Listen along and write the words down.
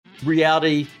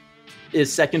reality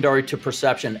is secondary to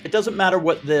perception. It doesn't matter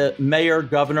what the mayor,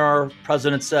 governor,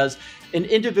 president says. An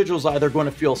individual is either going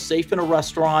to feel safe in a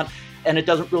restaurant, and it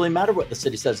doesn't really matter what the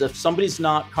city says. If somebody's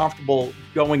not comfortable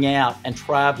going out and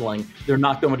traveling, they're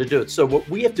not going to do it. So what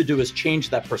we have to do is change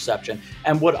that perception.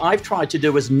 And what I've tried to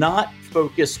do is not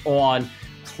focus on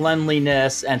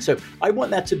cleanliness. And so I want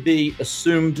that to be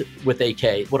assumed with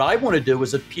AK. What I want to do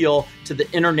is appeal to the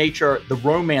inner nature, the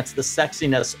romance, the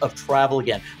sexiness of travel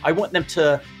again. I want them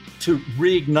to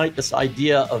reignite this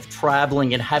idea of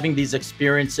traveling and having these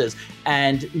experiences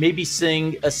and maybe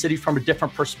seeing a city from a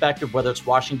different perspective, whether it's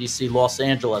Washington, D.C., Los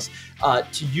Angeles,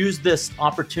 to use this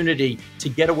opportunity to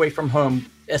get away from home,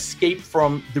 escape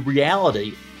from the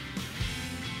reality.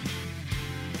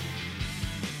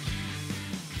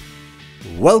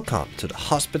 Welcome to the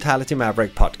Hospitality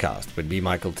Maverick podcast with me,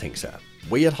 Michael Tingsager.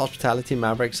 We at Hospitality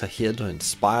Mavericks are here to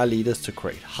inspire leaders to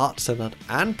create heart-centered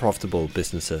and profitable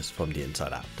businesses from the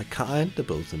inside out, the kind that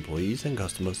both employees and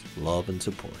customers love and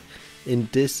support. In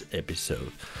this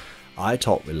episode, I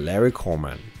talk with Larry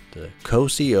Korman, the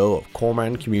co-CEO of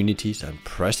Korman Communities and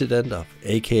president of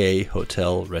AKA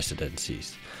Hotel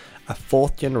Residencies, a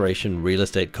fourth-generation real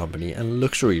estate company and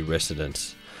luxury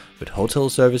residence with hotel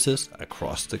services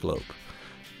across the globe.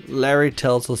 Larry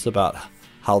tells us about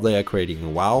how they are creating a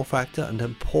wow factor and the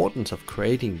importance of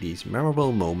creating these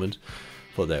memorable moments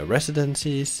for their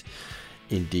residencies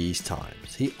in these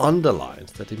times. He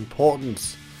underlines that the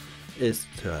importance is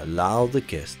to allow the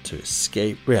guests to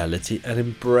escape reality and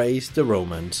embrace the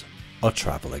romance of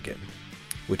travel again.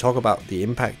 We talk about the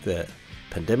impact the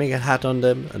pandemic had on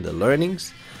them and the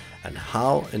learnings, and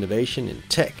how innovation in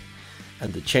tech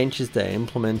and the changes they're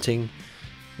implementing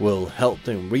will help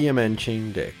them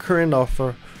reimagine their current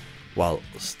offer while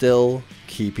still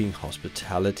keeping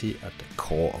hospitality at the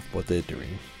core of what they're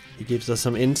doing. He gives us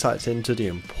some insights into the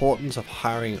importance of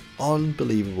hiring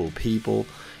unbelievable people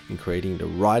in creating the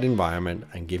right environment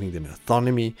and giving them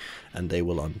autonomy, and they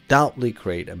will undoubtedly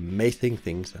create amazing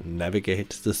things and navigate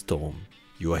the storm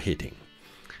you are hitting.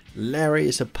 Larry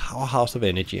is a powerhouse of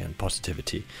energy and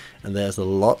positivity, and there's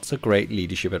lots of great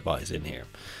leadership advice in here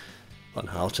on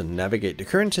how to navigate the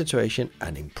current situation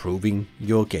and improving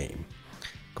your game.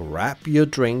 Grab your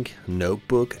drink,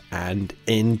 notebook, and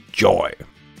enjoy.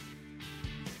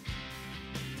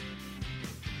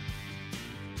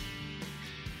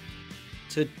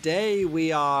 Today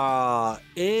we are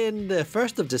in the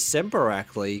 1st of December,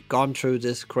 actually, gone through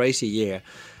this crazy year.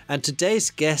 And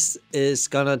today's guest is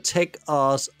going to take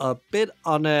us a bit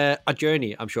on a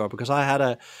journey, I'm sure, because I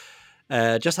had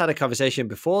just had a conversation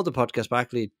before the podcast, but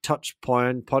actually touch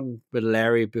point with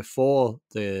Larry before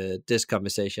this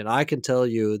conversation. I can tell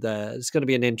you that it's going to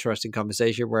be an interesting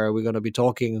conversation where we're going to be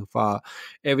talking for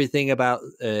everything about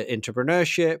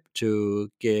entrepreneurship, to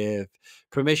give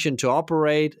permission to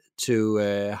operate,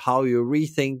 to how you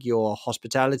rethink your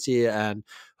hospitality and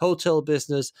hotel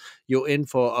business. You're in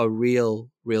for a real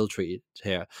treat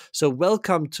here. So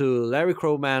welcome to Larry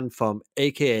Korman from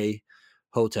AKA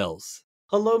Hotels.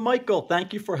 Hello, Michael.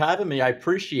 Thank you for having me. I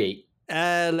appreciate.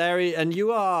 Larry, and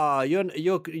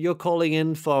you're calling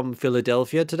in from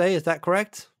Philadelphia today. Is that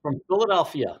correct? From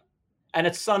Philadelphia, and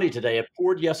it's sunny today. It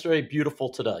poured yesterday. Beautiful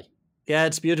today. Yeah,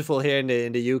 it's beautiful here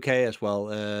in the UK as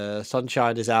well.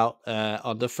 Sunshine is out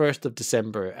on the 1st of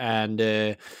December, and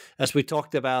as we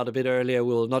talked about a bit earlier,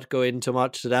 we'll not go into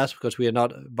much to that because we are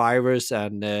not virus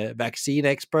and vaccine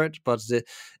experts. But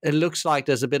it looks like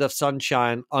there's a bit of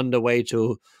sunshine on the way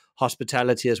to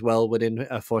hospitality as well within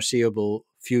a foreseeable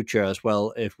future as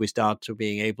well, if we start to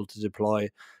being able to deploy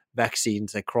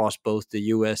vaccines across both the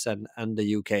US and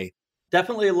the UK.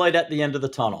 Definitely a light at the end of the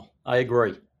tunnel. I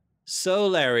agree. So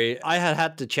Larry, I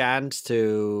had the chance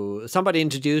somebody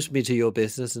introduced me to your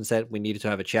business and said we needed to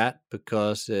have a chat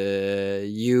because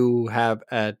you have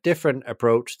a different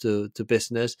approach to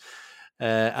business.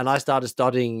 And I started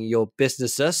studying your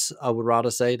businesses. I would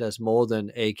rather say there's more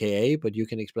than AKA, but you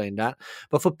can explain that.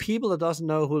 But for people that doesn't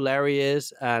know who Larry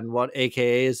is and what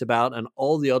AKA is about and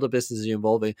all the other businesses you're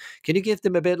involved in, can you give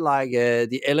them a bit like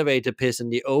the elevator pitch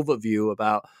and the overview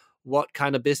about what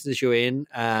kind of business you're in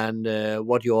and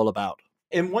what you're all about?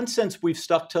 In one sense, we've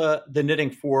stuck to the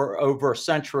knitting for over a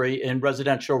century in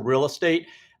residential real estate,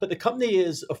 but the company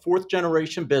is a fourth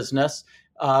generation business.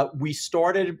 We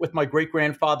started with my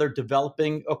great-grandfather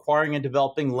acquiring and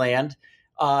developing land.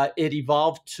 It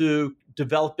evolved to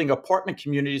developing apartment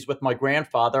communities with my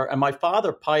grandfather, and my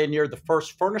father pioneered the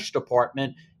first furnished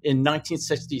apartment in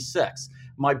 1966.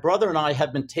 My brother and I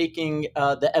have been taking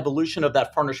the evolution of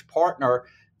that furnished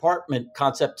apartment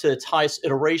concept to its highest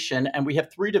iteration, and we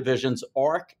have three divisions,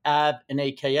 ARC, AB, and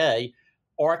AKA.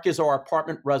 ARC is our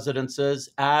apartment residences.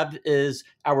 AV is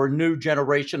our new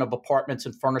generation of apartments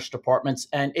and furnished apartments.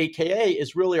 And AKA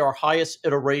is really our highest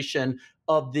iteration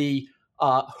of the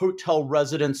hotel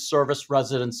residence, service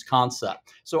residence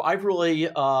concept. So I've really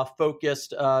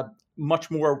focused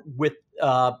much more with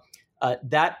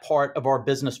that part of our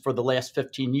business for the last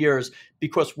 15 years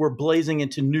because we're blazing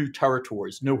into new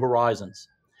territories, new horizons.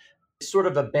 It's sort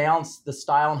of a balance, the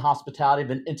style and hospitality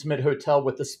of an intimate hotel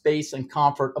with the space and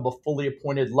comfort of a fully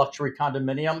appointed luxury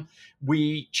condominium.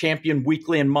 We champion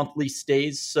weekly and monthly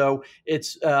stays, so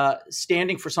it's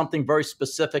standing for something very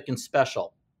specific and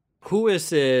special. Who is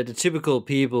the typical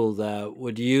people that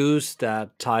would use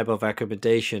that type of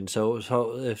accommodation? For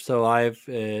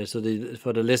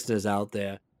the listeners out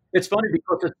there. It's funny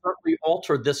because it's certainly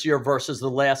altered this year versus the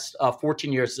last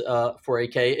 14 years for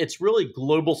AK. It's really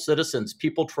global citizens,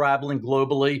 people traveling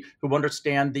globally who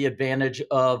understand the advantage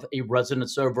of a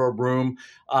residence over a room.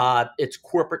 It's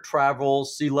corporate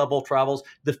travels, C-level travels.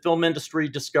 The film industry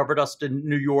discovered us in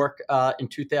New York in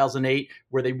 2008,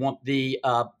 where they want the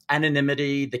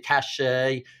anonymity, the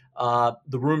cachet,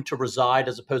 the room to reside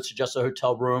as opposed to just a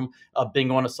hotel room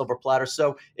being on a silver platter.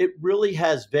 So it really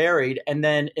has varied. And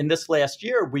then in this last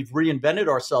year, we've reinvented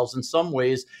ourselves in some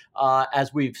ways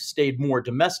as we've stayed more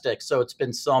domestic. So it's been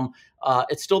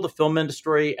it's still the film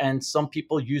industry and some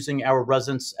people using our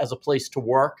residence as a place to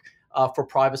work. For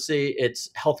privacy, it's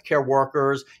healthcare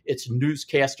workers, it's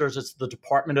newscasters, it's the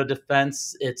Department of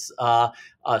Defense, it's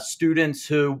students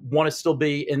who want to still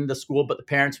be in the school, but the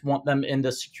parents want them in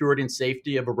the security and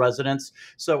safety of a residence.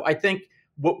 So I think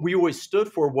what we always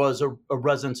stood for was a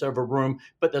residence over a room,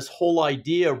 but this whole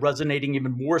idea resonating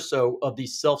even more so of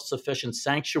these self-sufficient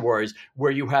sanctuaries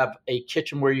where you have a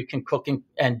kitchen where you can cook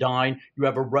and dine, you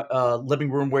have a living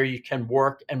room where you can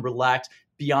work and relax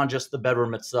beyond just the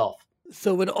bedroom itself.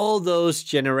 So with all those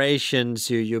generations,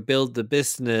 you build the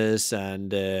business,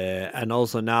 and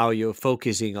also now you're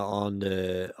focusing on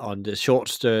the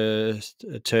short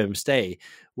term stay.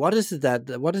 What is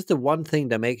the one thing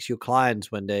that makes your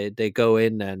clients when they go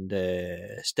in and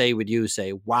stay with you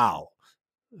say, "Wow"?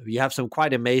 You have some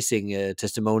quite amazing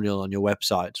testimonial on your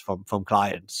website from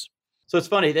clients. So it's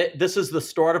funny that this is the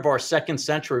start of our second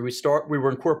century. We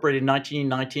were incorporated in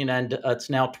 1919 and it's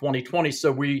now 2020.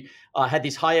 So we had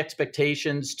these high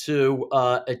expectations to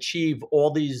achieve all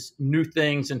these new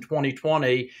things in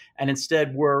 2020. And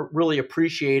instead, we're really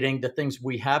appreciating the things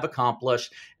we have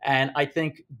accomplished. And I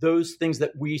think those things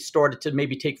that we started to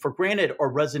maybe take for granted are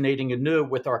resonating anew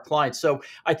with our clients. So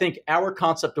I think our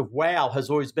concept of wow has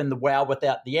always been the wow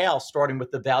without the owl, starting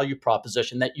with the value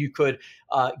proposition that you could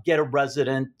get a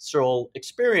residential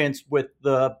experience with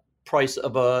the price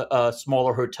of a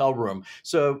smaller hotel room.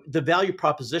 So the value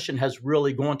proposition has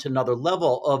really gone to another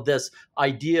level of this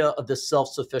idea of this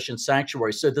self-sufficient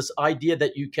sanctuary. So this idea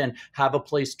that you can have a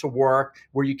place to work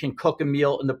where you can cook a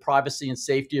meal in the privacy and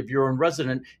safety of your own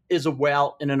resident is a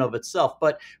wow in and of itself.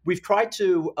 But we've tried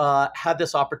to have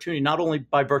this opportunity not only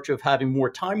by virtue of having more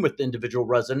time with the individual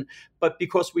resident, but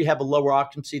because we have a lower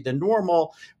occupancy than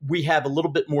normal, we have a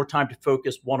little bit more time to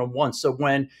focus one-on-one. So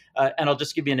when, and I'll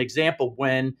just give you an example,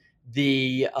 when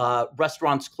the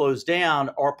restaurants closed down,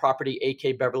 our property,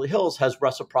 AK Beverly Hills, has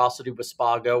reciprocity with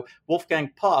Spago.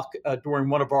 Wolfgang Puck, during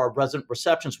one of our resident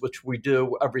receptions, which we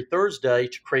do every Thursday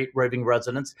to create raving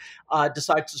residents,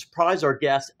 decided to surprise our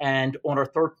guests and on our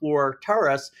third floor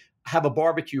terrace, have a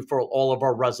barbecue for all of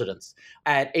our residents.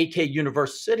 At AK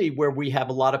University, where we have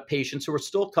a lot of patients who are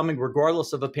still coming,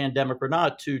 regardless of a pandemic or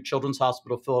not, to Children's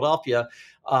Hospital Philadelphia,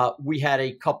 we had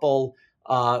a couple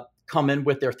come in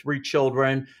with their 3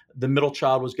 children. The middle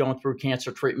child was going through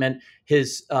cancer treatment.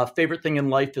 His favorite thing in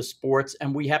life is sports.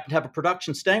 And we happened to have a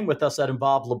production staying with us that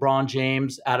involved LeBron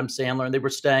James, Adam Sandler, and they were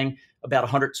staying about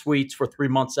 100 suites for 3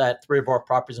 months at 3 of our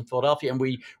properties in Philadelphia. And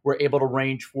we were able to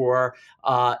arrange for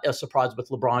a surprise with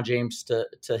LeBron James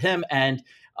to him. And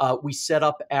we set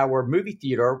up our movie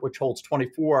theater, which holds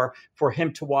 24, for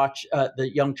him to watch, the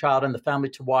young child and the family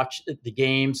to watch the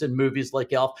games and movies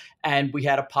like Elf. And we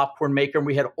had a popcorn maker and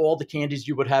we had all the candies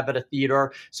you would have at a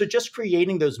theater. So just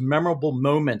creating those memorable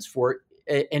moments for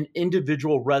an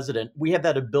individual resident. We have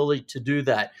that ability to do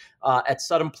that. At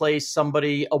Sutton Place,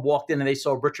 somebody walked in and they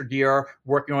saw Richard Gere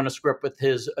working on a script with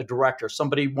his director.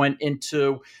 Somebody went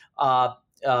into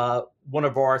one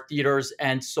of our theaters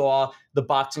and saw the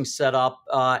boxing setup,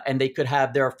 and they could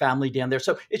have their family down there.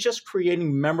 So it's just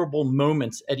creating memorable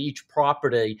moments at each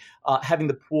property, having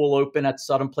the pool open at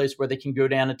Sutton Place where they can go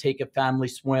down and take a family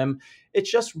swim.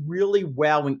 It's just really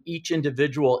wowing each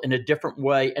individual in a different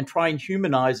way and try and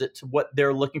humanize it to what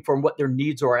they're looking for and what their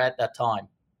needs are at that time.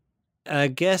 I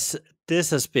guess this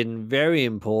has been very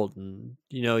important.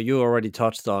 You already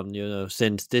touched on,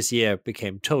 since this year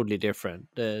became totally different.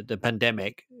 The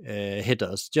pandemic hit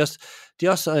us. Just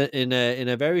in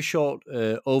a very short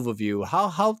overview,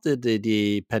 how did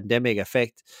the pandemic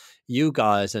affect you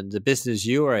guys and the business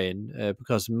you are in?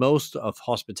 Because most of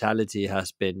hospitality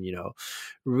has been,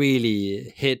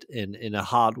 really hit in a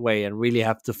hard way, and really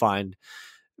have to find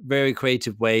very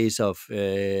creative ways of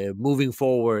moving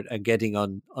forward and getting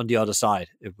on the other side,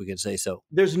 if we can say so.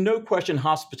 There's no question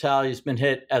hospitality has been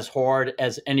hit as hard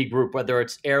as any group, whether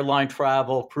it's airline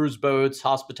travel, cruise boats,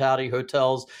 hospitality,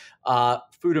 hotels,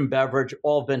 food and beverage,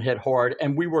 all been hit hard.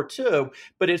 And we were too,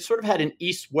 but it sort of had an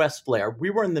east-west flare. We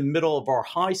were in the middle of our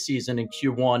high season in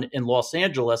Q1 in Los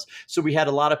Angeles. So we had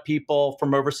a lot of people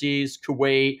from overseas,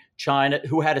 Kuwait, China,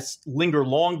 who had to linger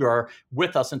longer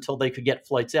with us until they could get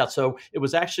flights out. So it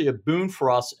was actually a boon for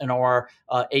us in our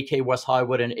AK West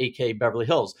Hollywood and AK Beverly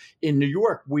Hills. In New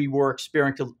York, we were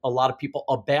experiencing a lot of people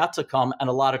about to come and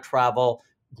a lot of travel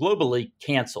globally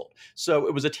canceled. So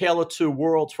it was a tale of two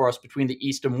worlds for us between the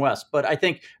East and West. But I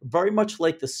think very much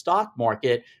like the stock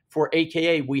market for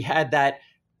AKA, we had that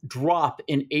drop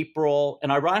in April.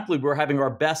 And ironically, we were having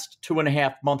our best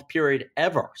 2.5 month period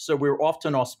ever. So we were off to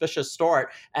an auspicious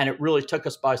start, and it really took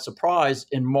us by surprise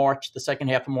in March, the second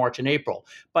half of March and April.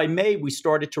 By May, we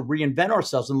started to reinvent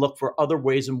ourselves and look for other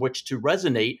ways in which to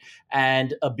resonate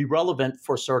and be relevant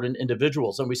for certain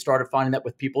individuals. And we started finding that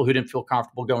with people who didn't feel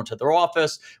comfortable going to their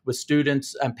office, with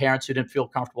students and parents who didn't feel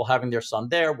comfortable having their son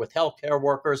there, with healthcare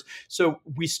workers. So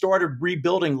we started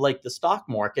rebuilding like the stock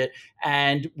market,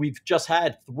 and we've just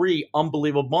had 3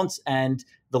 unbelievable months. And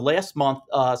the last month,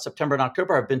 September and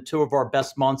October, have been 2 of our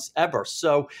best months ever.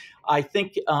 So I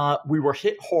think we were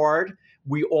hit hard.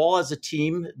 We all as a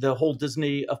team, the whole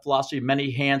Disney philosophy,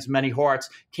 many hands, many hearts,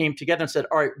 came together and said,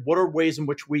 all right, what are ways in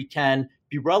which we can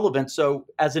be relevant? So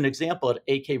as an example, at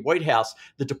AK White House,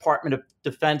 the Department of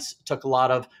Defense took a lot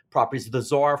of properties. The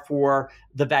czar for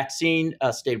the vaccine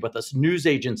stayed with us. News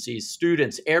agencies,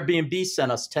 students, Airbnb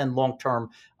sent us 10 long-term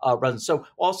residents. So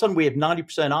all of a sudden we have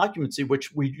 90% occupancy,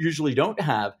 which we usually don't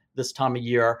have this time of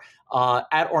year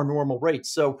at our normal rates.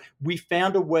 So we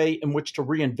found a way in which to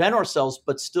reinvent ourselves,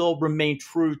 but still remain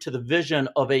true to the vision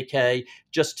of AK,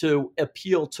 just to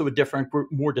appeal to a different group,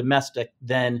 more domestic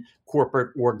than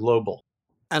corporate or global.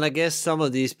 And I guess some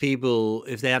of these people,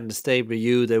 if they hadn't stayed with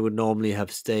you, they would normally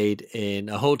have stayed in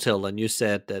a hotel. And you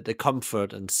said that the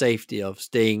comfort and safety of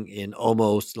staying in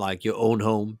almost like your own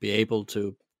home, be able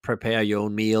to prepare your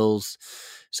own meals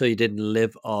so you didn't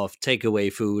live off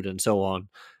takeaway food and so on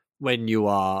when you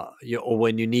are, or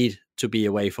when you need to be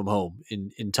away from home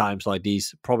in times like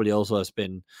these, probably also has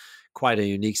been quite a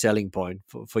unique selling point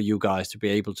for you guys to be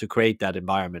able to create that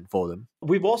environment for them.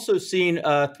 We've also seen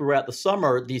throughout the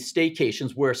summer these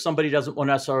staycations where somebody doesn't want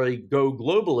to necessarily go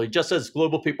globally. Just as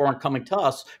global people aren't coming to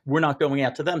us, we're not going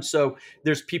out to them. So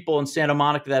there's people in Santa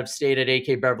Monica that have stayed at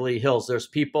AK Beverly Hills. There's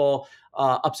people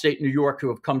upstate New York who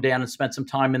have come down and spent some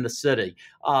time in the city.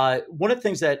 One of the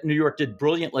things that New York did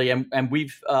brilliantly, and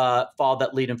we've followed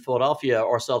that lead in Philadelphia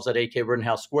ourselves at AK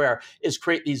Rittenhouse Square, is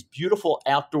create these beautiful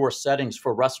outdoor settings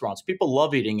for restaurants. People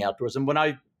love eating outdoors. And when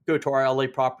I go to our LA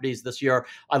properties this year,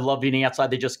 I love eating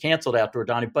outside. They just canceled outdoor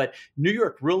dining. But New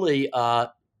York really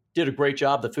did a great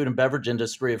job, the food and beverage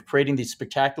industry, of creating these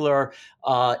spectacular,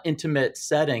 intimate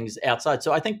settings outside.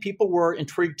 So I think people were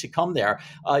intrigued to come there.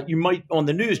 You might, on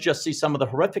the news, just see some of the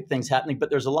horrific things happening, but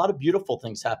there's a lot of beautiful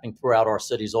things happening throughout our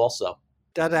cities also.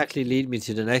 That actually leads me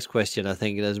to the next question. I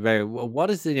think it is what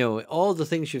is all the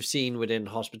things you've seen within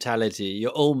hospitality,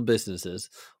 your own businesses,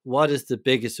 what is the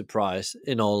biggest surprise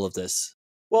in all of this?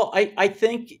 Well, I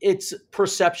think it's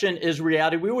perception is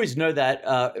reality. We always know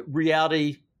that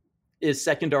reality is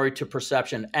secondary to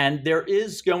perception. And there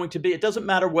is going to be, it doesn't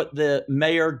matter what the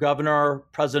mayor, governor,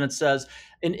 president says,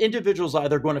 an individual's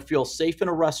either going to feel safe in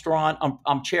a restaurant.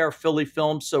 I'm chair of Philly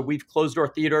Films, so we've closed our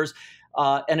theaters.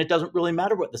 And it doesn't really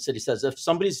matter what the city says. If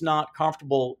somebody's not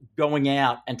comfortable going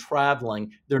out and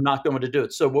traveling, they're not going to do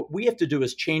it. So what we have to do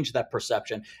is change that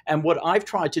perception. And what I've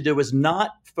tried to do is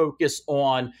not focus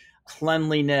on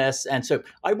cleanliness. And so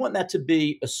I want that to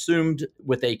be assumed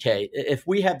with AK. If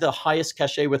we have the highest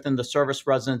cachet within the service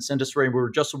residence industry, and we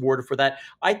were just awarded for that,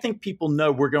 I think people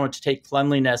know we're going to take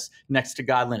cleanliness next to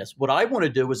godliness. What I want to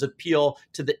do is appeal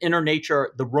to the inner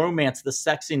nature, the romance, the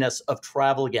sexiness of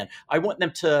travel again. I want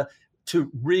them to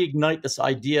to reignite this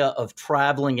idea of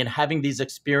traveling and having these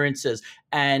experiences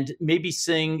and maybe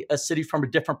seeing a city from a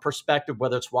different perspective,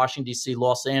 whether it's Washington, D.C.,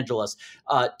 Los Angeles,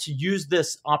 to use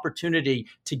this opportunity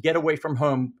to get away from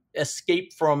home,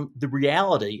 escape from the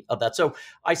reality of that. So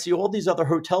I see all these other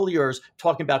hoteliers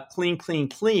talking about clean, clean,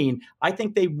 clean. I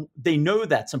think they know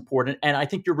that's important. And I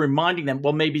think you're reminding them,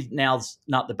 well, maybe now's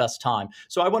not the best time.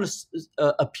 So I want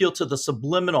to appeal to the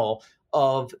subliminal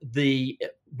of the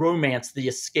romance, the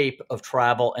escape of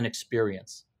travel and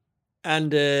experience.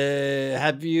 And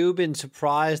have you been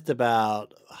surprised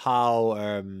about how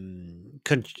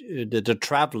the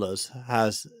travelers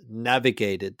has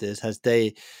navigated this? Has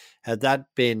that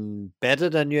been better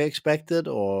than you expected,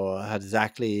 or had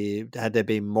they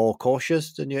been more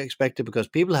cautious than you expected? Because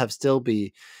people have still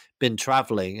been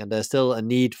traveling, and there's still a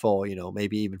need for,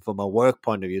 maybe even from a work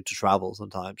point of view, to travel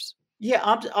sometimes.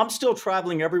 Yeah, I'm still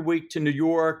traveling every week to New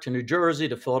York, to New Jersey,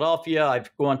 to Philadelphia.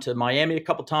 I've gone to Miami a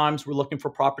couple times. We're looking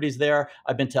for properties there.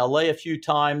 I've been to LA a few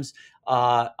times.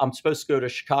 I'm supposed to go to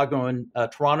Chicago and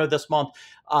Toronto this month.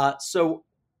 So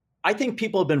I think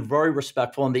people have been very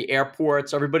respectful in the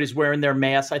airports. Everybody's wearing their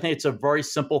masks. I think it's a very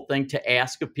simple thing to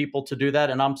ask of people to do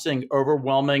that. And I'm seeing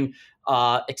overwhelming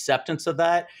acceptance of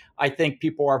that. I think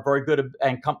people are very good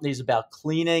and companies about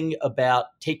cleaning,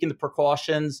 about taking the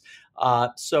precautions.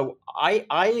 So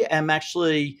I am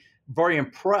actually very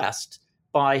impressed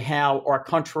by how our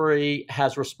country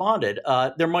has responded.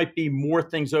 There might be more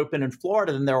things open in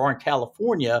Florida than there are in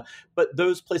California, but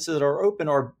those places that are open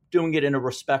are doing it in a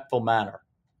respectful manner,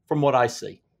 from what I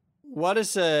see. How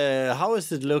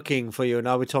is it looking for you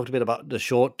now? We talked a bit about the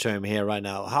short term here right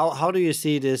now. How do you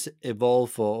see this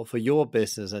evolve for your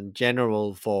business and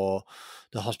general for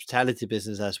the hospitality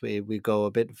business as we go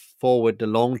a bit forward, the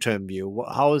long term view?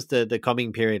 How is the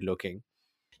coming period looking?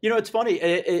 It's funny.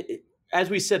 As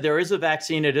we said, there is a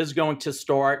vaccine. It is going to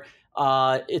start.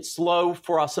 It's slow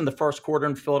for us in the first quarter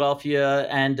in Philadelphia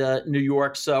and New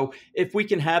York. So if we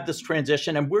can have this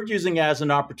transition, and we're using it as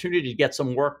an opportunity to get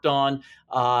some work done.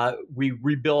 We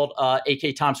rebuilt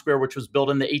AK Times Square, which was built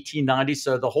in the 1890s.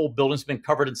 So the whole building's been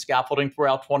covered in scaffolding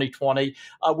throughout 2020.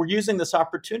 We're using this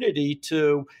opportunity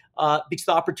because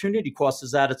the opportunity cost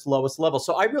is at its lowest level.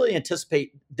 So I really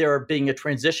anticipate there being a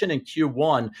transition in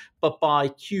Q1, but by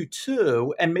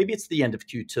Q2, and maybe it's the end of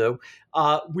Q2,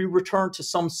 we return to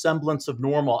some semblance of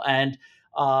normal. And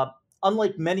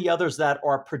unlike many others that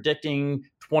are predicting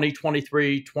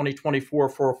 2023, 2024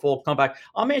 for a full comeback,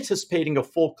 I'm anticipating a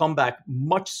full comeback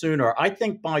much sooner. I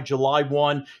think by July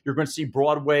 1, you're going to see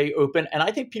Broadway open. And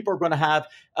I think people are going to have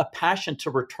a passion to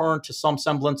return to some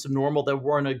semblance of normal. They're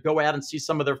going to go out and see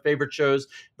some of their favorite shows.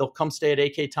 They'll come stay at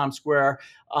AK Times Square.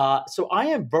 So I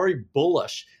am very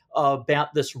bullish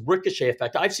about this ricochet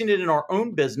effect. I've seen it in our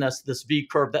own business, this V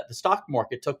curve that the stock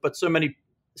market took, but so many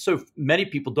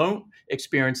people don't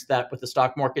experience that with the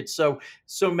stock market. So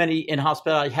many in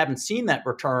hospitality haven't seen that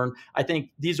return. I think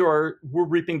we're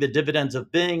reaping the dividends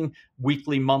of being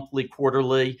weekly, monthly,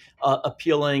 quarterly,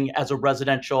 appealing as a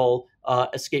residential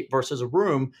escape versus a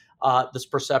room, this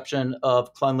perception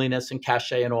of cleanliness and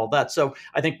cachet and all that. So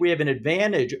I think we have an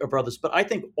advantage over others, but I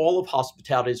think all of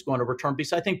hospitality is going to return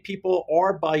because I think people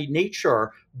are by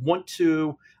nature want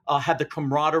to have the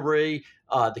camaraderie,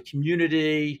 the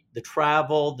community, the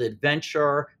travel, the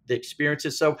adventure, the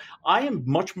experiences. So I am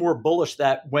much more bullish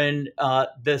that when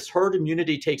this herd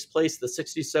immunity takes place, the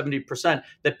 60, 70%,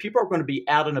 that people are going to be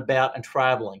out and about and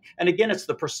traveling. And again, it's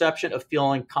the perception of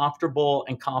feeling comfortable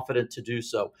and confident to do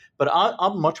so. But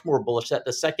I'm much more bullish that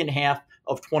the second half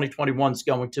of 2021 is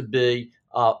going to be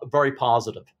very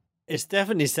positive. It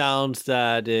definitely sounds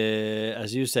that,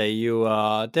 as you say, you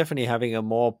are definitely having a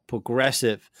more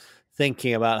progressive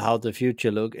thinking about how the future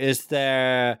look. Is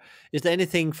there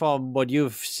anything from what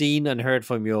you've seen and heard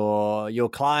from your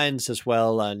clients as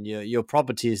well and your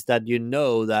properties that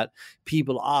that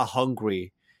people are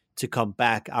hungry to come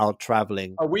back out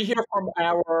traveling? We hear from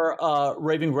our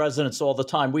raving residents all the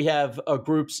time. We have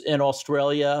groups in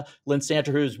Australia, Lynn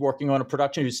Santer, who's working on a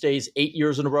production, who stays 8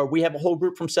 years in a row. We have a whole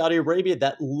group from Saudi Arabia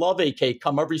that love AK,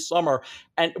 come every summer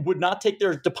and would not take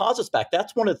their deposits back.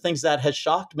 That's one of the things that has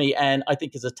shocked me, and I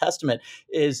think is a testament,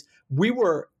 is we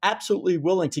were absolutely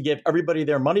willing to give everybody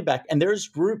their money back. And there's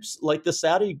groups like the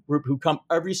Saudi group who come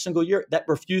every single year that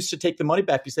refuse to take the money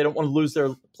back because they don't want to lose their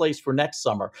place for next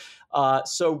summer.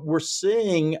 So we're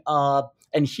seeing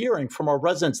and hearing from our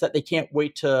residents that they can't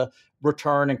wait to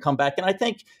return and come back. And I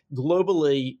think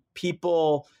globally,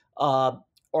 people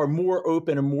are more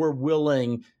open and more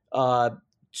willing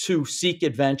to seek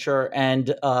adventure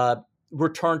and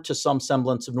return to some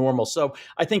semblance of normal. So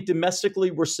I think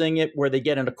domestically, we're seeing it where they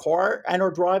get in a car and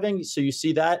are driving. So you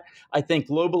see that. I think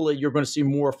globally, you're going to see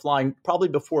more flying. Probably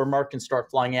before Americans start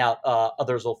flying out,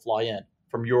 others will fly in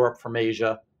from Europe, from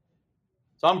Asia.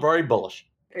 So I'm very bullish.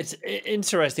 It's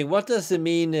interesting. What does it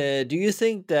mean? Do you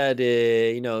think that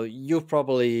you've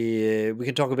probably we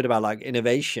can talk a bit about like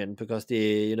innovation, because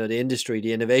the industry,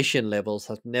 the innovation levels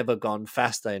have never gone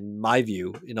faster in my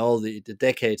view in all the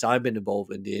decades I've been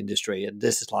involved in the industry, and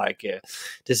this is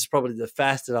probably the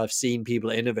fastest I've seen people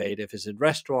innovate. If it's in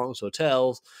restaurants,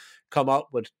 hotels, come up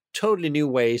with totally new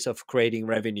ways of creating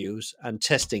revenues and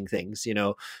testing things.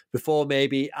 Before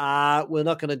maybe we're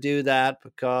not going to do that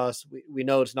because we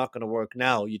know it's not going to work.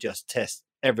 Now you just test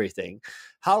everything.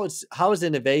 How is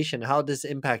innovation, how this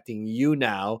impacting you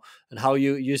now, and how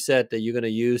you said that you're going to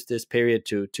use this period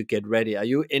to get ready? Are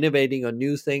you innovating on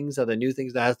new things? Are there new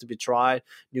things that has to be tried,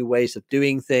 new ways of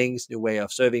doing things, new way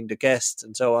of serving the guests,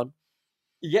 and so on?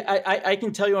 Yeah, I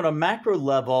can tell you on a macro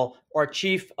level, our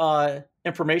chief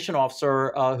information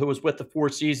officer, who was with the Four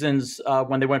Seasons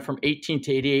when they went from 18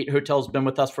 to 88 hotels, been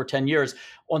with us for 10 years.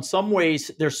 On some ways,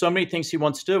 there's so many things he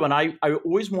wants to do. And I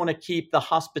always want to keep the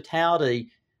hospitableness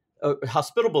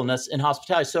in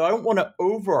hospitality. So I don't want to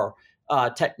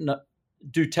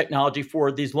do technology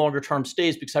for these longer term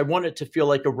stays, because I want it to feel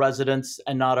like a residence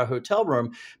and not a hotel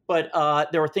room. But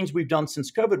there are things we've done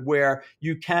since COVID where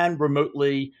you can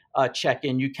remotely check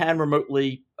in, you can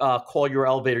remotely call your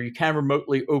elevator, you can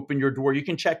remotely open your door, you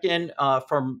can check in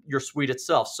from your suite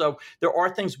itself. So there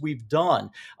are things we've done.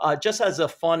 Just as a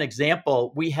fun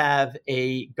example, we have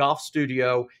a golf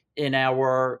studio in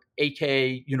our AK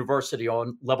University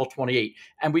on level 28.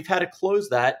 And we've had to close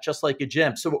that just like a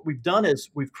gym. So what we've done is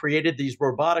we've created these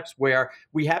robotics where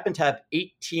we happen to have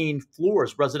 18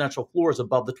 floors, residential floors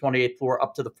above the 28th floor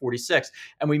up to the 46th.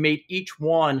 And we made each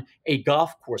one a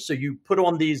golf course. So you put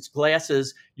on these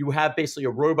glasses, you have basically a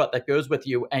robot that goes with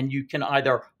you, and you can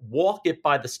either walk it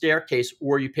by the staircase,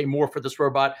 or you pay more for this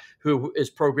robot who is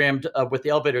programmed with the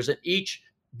elevators. And each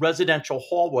residential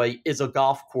hallway is a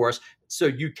golf course. So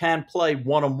you can play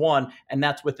one-on-one, and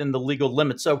that's within the legal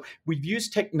limits. So we've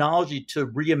used technology to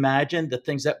reimagine the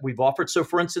things that we've offered. So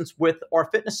for instance, with our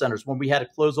fitness centers, when we had to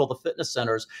close all the fitness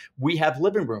centers, we have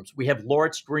living rooms, we have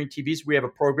large screen TVs, we have a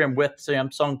program with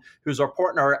Samsung, who's our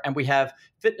partner, and we have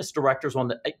fitness directors on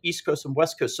the East Coast and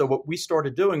West Coast. So what we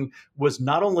started doing was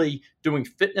not only doing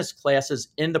fitness classes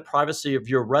in the privacy of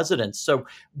your residence, so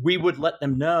we would let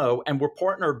them know, and we're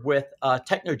partnered with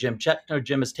Technogym.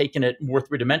 Technogym has taken it more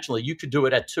three-dimensionally. You could do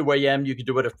it at 2 a.m., you could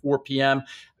do it at 4 p.m.,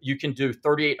 you can do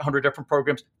 3,800 different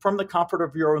programs from the comfort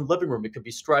of your own living room. It could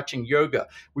be stretching, yoga.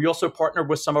 We also partner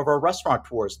with some of our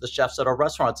restaurateurs, the chefs at our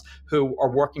restaurants who are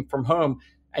working from home,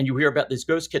 and you hear about these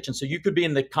ghost kitchens. So you could be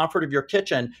in the comfort of your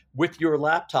kitchen with your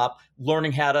laptop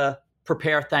learning how to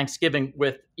prepare Thanksgiving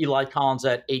with Eli Collins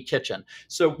at A Kitchen.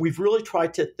 So we've really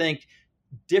tried to think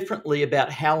differently about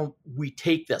how we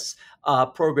take this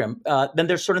program. Then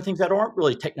there's certain things that aren't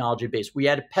really technology based. We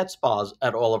added pet spas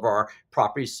at all of our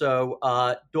properties. So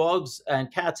dogs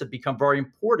and cats have become very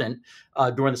important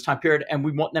during this time period. And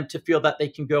we want them to feel that they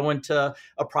can go into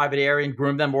a private area and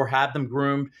groom them, or have them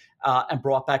groomed and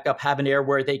brought back up, have an area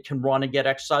where they can run and get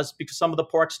exercise, because some of the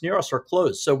parks near us are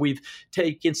closed. So we've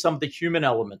taken some of the human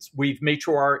elements. We've made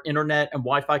sure our internet and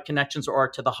Wi-Fi connections are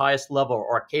to the highest level.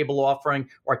 Our cable offering,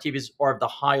 our TVs are of the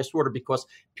highest order, because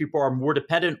people are more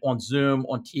dependent on Zoom,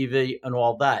 on TV, and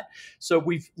all that. So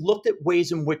we've looked at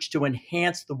ways in which to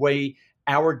enhance the way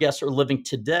our guests are living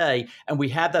today, and we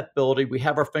have that ability. We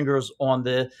have our fingers on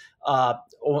the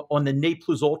Nate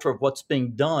Plus Ultra of what's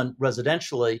being done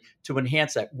residentially to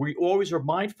enhance that. We always are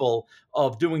mindful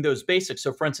of doing those basics.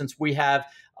 So, for instance, we have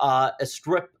a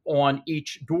strip on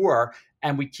each door,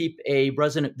 and we keep a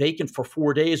resident vacant for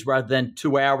 4 days rather than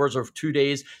 2 hours or 2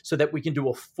 days, so that we can do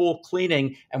a full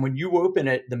cleaning. And when you open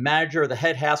it, the manager, the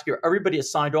head housekeeper, everybody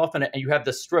is signed off on it, and you have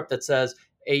this strip that says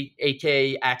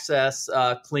AK access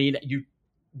clean. You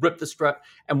rip the strip,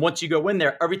 and once you go in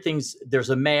there, there's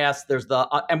a mask, there's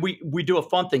and we do a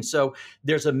fun thing. So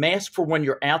there's a mask for when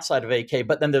you're outside of AK,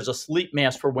 but then there's a sleep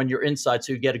mask for when you're inside,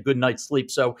 so you get a good night's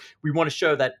sleep. So we want to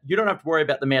show that you don't have to worry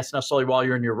about the mask necessarily while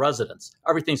you're in your residence.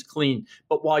 Everything's clean,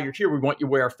 but while you're here, we want you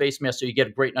to wear a face mask so you get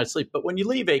a great night's sleep. But when you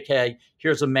leave AK,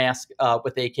 here's a mask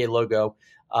with the AK logo.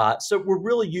 So we're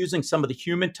really using some of the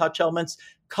human touch elements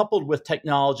coupled with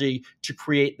technology to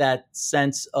create that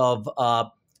sense of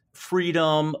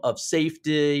freedom, of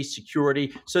safety,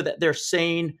 security, so that they're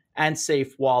sane and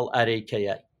safe while at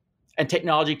AKA. And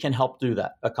technology can help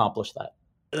accomplish that.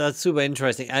 That's super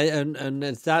interesting. And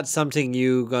is that something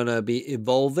you're going to be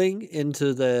evolving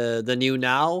into the new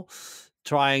now?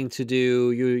 trying to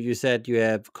do. You said you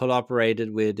have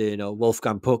collaborated with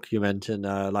Wolfgang Puck. You mentioned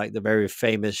like the very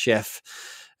famous chef.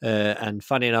 And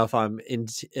funny enough,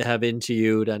 have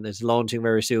interviewed and is launching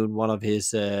very soon one of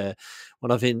his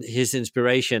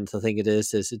inspirations. I think it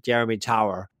is Jeremy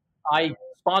Tower. I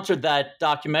sponsored that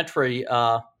documentary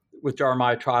with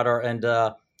Jeremiah Trotter and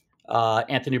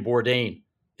Anthony Bourdain.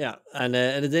 Yeah, and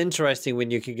it's interesting when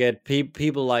you can get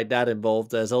people like that involved.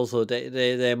 There's also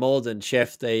they're more than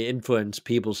chef; they influence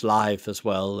people's life as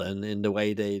well, and in the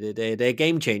way they're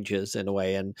game changers in a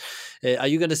way. And are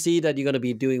you going to see that you're going to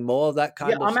be doing more of that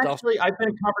kind of stuff? I've been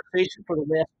in conversation for the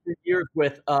last 2 years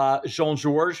with Jean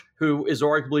Georges, who is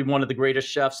arguably one of the greatest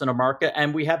chefs in America,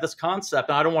 and we have this concept.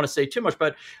 And I don't want to say too much,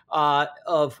 but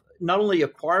of not only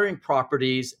acquiring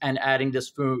properties and adding this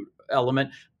food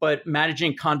element, but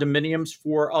managing condominiums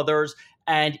for others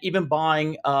and even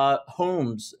buying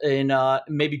homes in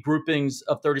maybe groupings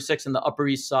of 36 in the Upper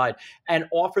East Side, and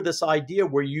offer this idea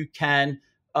where you can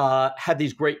have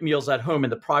these great meals at home in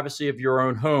the privacy of your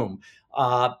own home.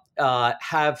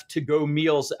 Have to-go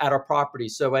meals at our property.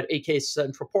 So at AK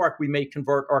Central Park, we may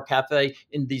convert our cafe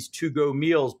in these to-go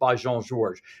meals by Jean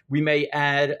Georges. We may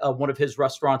add one of his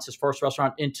restaurants, his first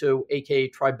restaurant, into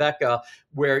AK Tribeca,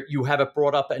 where you have it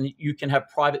brought up and you can have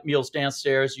private meals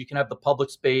downstairs. You can have the public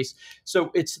space. So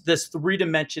it's this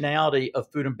three-dimensionality of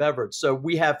food and beverage. So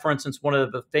we have, for instance, one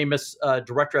of the famous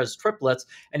director has triplets,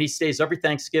 and he stays every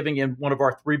Thanksgiving in one of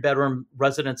our 3-bedroom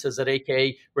residences at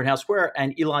AK Rittenhouse Square.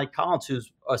 And Eli Collins,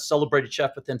 who's a celebrated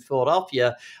chef within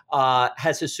Philadelphia,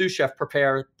 has his sous chef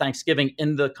prepare Thanksgiving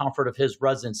in the comfort of his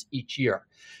residence each year.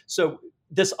 So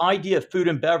this idea of food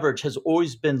and beverage has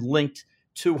always been linked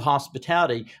to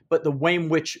hospitality, but the way in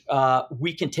which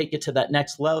we can take it to that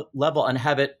next level and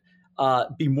have it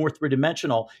be more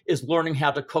three-dimensional is learning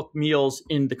how to cook meals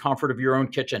in the comfort of your own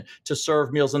kitchen, to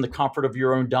serve meals in the comfort of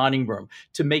your own dining room,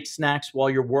 to make snacks while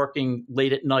you're working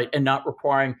late at night and not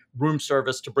requiring room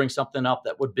service to bring something up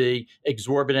that would be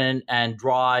exorbitant and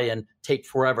dry and take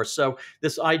forever. So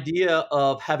this idea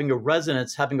of having a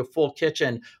residence, having a full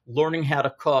kitchen, learning how to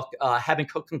cook, having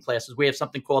cooking classes. We have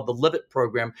something called the Live It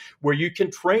program where you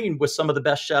can train with some of the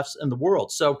best chefs in the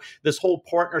world. So this whole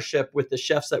partnership with the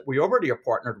chefs that we already are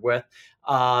partnered with,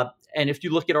 and if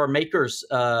you look at our makers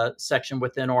section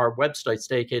within our website,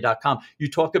 stayk.com, you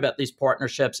talk about these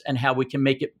partnerships and how we can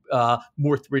make it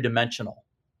more three-dimensional.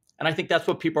 And I think that's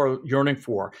what people are yearning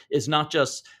for, is not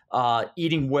just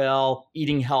eating well,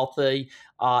 eating healthy.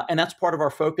 And that's part of our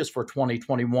focus for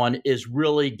 2021 is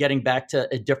really getting back to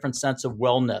a different sense of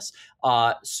wellness.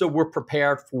 So we're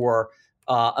prepared for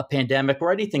a pandemic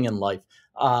or anything in life.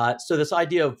 So this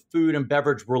idea of food and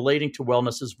beverage relating to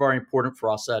wellness is very important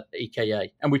for us at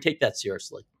AKA, and we take that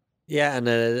seriously. Yeah, and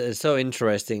it's so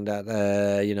interesting that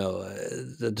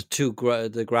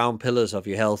the ground pillars of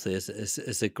your health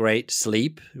is a great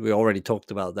sleep. We already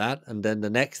talked about that, and then the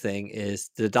next thing is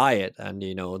the diet. And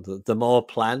the more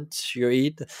plants you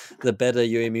eat, the better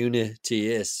your immunity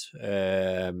is,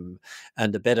 and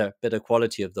the better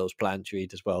quality of those plants you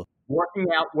eat as well. Working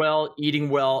out well, eating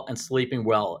well, and sleeping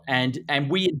well. And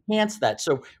we enhance that.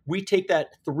 So we take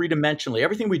that three-dimensionally.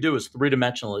 Everything we do is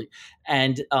three-dimensionally.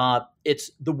 And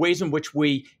it's the ways in which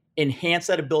we enhance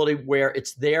that ability where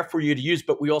it's there for you to use,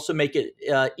 but we also make it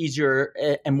easier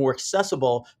and more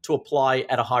accessible to apply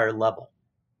at a higher level.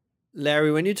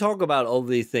 Larry, when you talk about all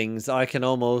these things, I can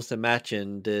almost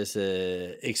imagine this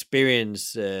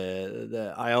experience.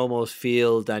 I almost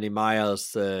feel Danny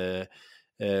Meyer's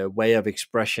way of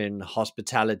expression,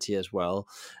 hospitality as well.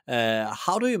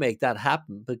 How do you make that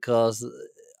happen? Because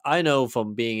I know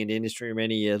from being in the industry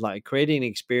many years, like creating an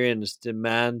experience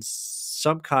demands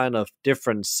some kind of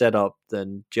different setup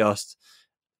than just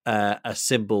a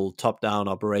simple top-down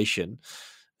operation.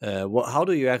 How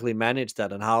do you actually manage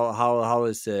that, and how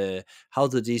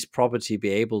do these properties be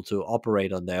able to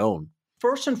operate on their own?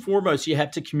 First and foremost, you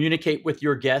have to communicate with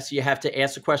your guests. You have to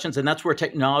ask the questions, and that's where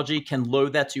technology can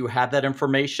load that so you have that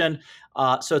information.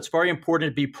 So it's very important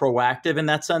to be proactive in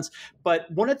that sense. But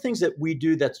one of the things that we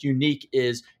do that's unique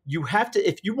is you have to,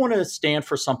 if you want to stand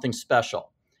for something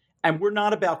special, and we're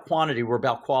not about quantity, we're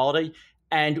about quality.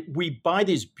 And we buy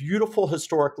these beautiful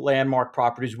historic landmark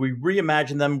properties. We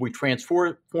reimagine them. We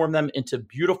transform them into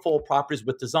beautiful properties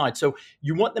with design. So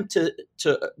you want them to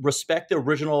respect the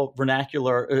original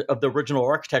vernacular of the original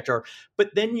architecture,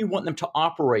 but then you want them to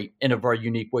operate in a very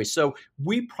unique way. So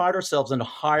we pride ourselves in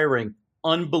hiring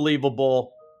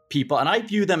unbelievable people. And I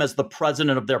view them as the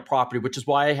president of their property, which is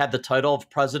why I had the title of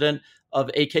president of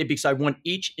AK because I want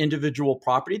each individual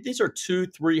property. These are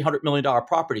 $200-300 million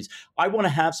properties. I want to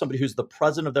have somebody who's the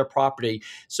president of their property.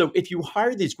 So if you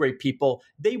hire these great people,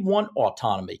 they want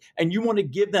autonomy, and you want to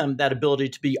give them that ability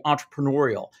to be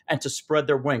entrepreneurial and to spread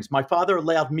their wings. My father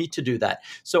allowed me to do that.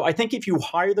 So I think if you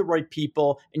hire the right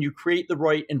people and you create the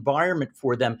right environment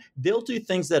for them, they'll do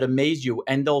things that amaze you,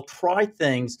 and they'll try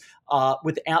things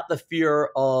without the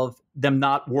fear of them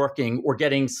not working or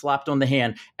getting slapped on the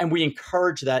hand. And we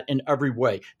encourage that in every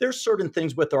way. There's certain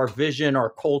things with our vision, our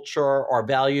culture, our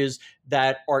values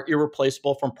that are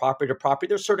irreplaceable from property to property.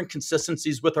 There's certain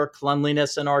consistencies with our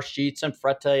cleanliness and our sheets and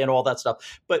frette and all that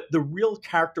stuff. But the real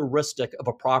characteristic of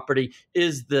a property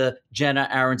is the Jenna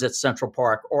Aarons at Central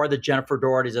Park, or the Jennifer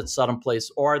Doherty's at Sutton Place,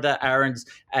 or the Aarons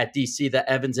at DC, the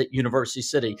Evans at University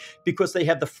City, because they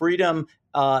have the freedom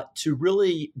to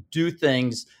really do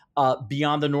things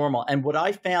beyond the normal. And what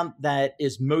I found that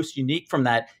is most unique from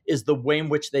that is the way in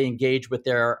which they engage with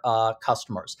their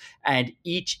customers. And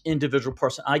each individual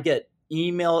person, I get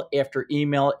email after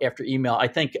email after email. I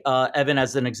think Evan,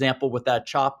 as an example with that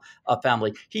CHOP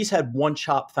family, he's had one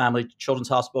CHOP family, Children's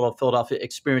Hospital of Philadelphia,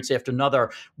 experience after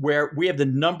another, where we have the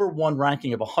number one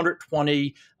ranking of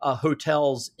 120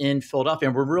 hotels in Philadelphia.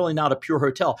 And we're really not a pure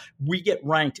hotel. We get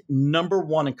ranked number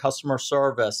one in customer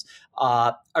service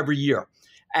every year.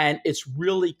 And it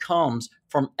really comes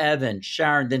from Evan,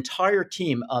 Sharon, the entire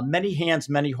team, many hands,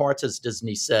 many hearts, as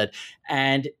Disney said.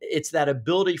 And it's that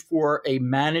ability for a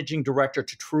managing director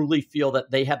to truly feel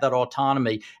that they have that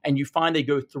autonomy. And you find they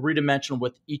go three-dimensional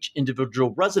with each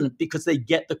individual resident because they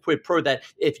get the quid pro that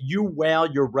if you wow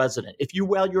your resident, if you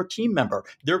wow your team member,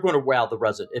 they're going to wow the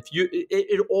resident.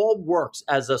 It all works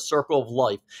as a circle of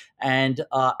life. And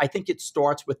I think it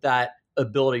starts with that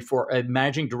ability for a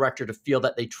managing director to feel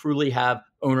that they truly have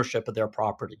ownership of their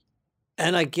property.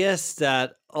 And I guess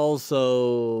that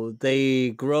also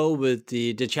they grow with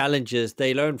the challenges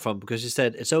they learn from, because you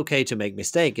said it's okay to make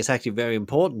mistakes. It's actually very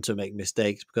important to make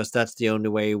mistakes because that's the only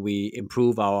way we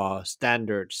improve our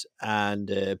standards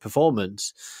and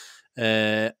performance.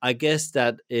 I guess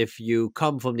that if you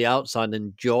come from the outside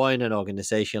and join an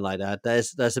organization like that,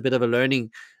 there's a bit of a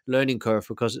learning curve,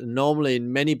 because normally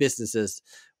in many businesses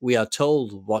we are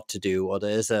told what to do, or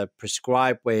there's a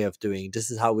prescribed way of doing. This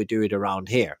is how we do it around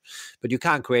here. But you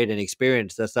can't create an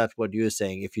experience. That's what you're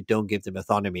saying if you don't give them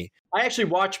autonomy. I actually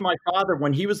watched my father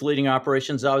when he was leading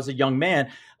operations. I was a young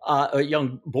man, a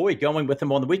young boy going with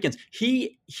him on the weekends.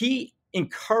 He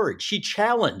encouraged, he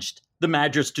challenged the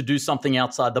managers to do something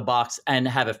outside the box and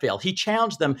have it fail. He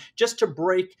challenged them just to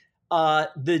break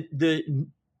the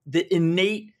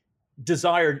innate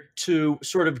desire to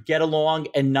sort of get along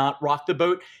and not rock the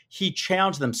boat. He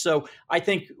challenged them. So I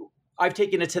think I've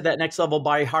taken it to that next level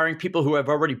by hiring people who have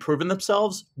already proven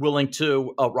themselves willing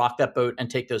to rock that boat and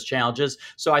take those challenges.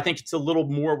 So I think it's a little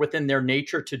more within their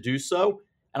nature to do so.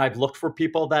 And I've looked for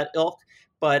people of that ilk.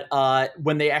 But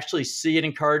when they actually see it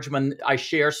encouraged, when I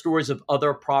share stories of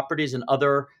other properties and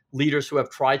other leaders who have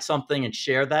tried something and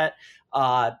share that,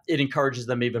 it encourages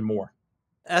them even more.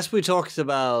 As we talked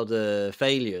about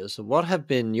failures, what have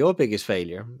been your biggest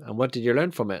failure and what did you learn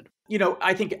from it? You know,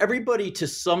 I think everybody to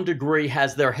some degree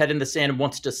has their head in the sand and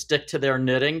wants to stick to their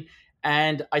knitting.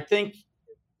 And I think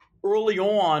early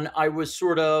on, I was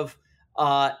sort of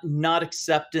not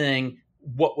accepting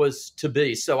what was to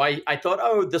be. So I thought,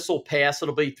 oh, this will pass.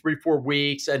 It'll be 3-4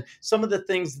 weeks. And some of the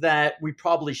things that we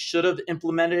probably should have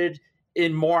implemented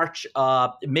in March,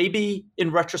 maybe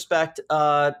in retrospect,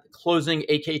 closing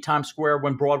AK Times Square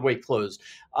when Broadway closed.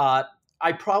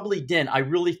 I probably didn't. I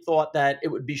really thought that it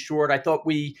would be short. I thought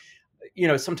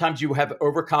sometimes you have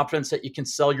overconfidence that you can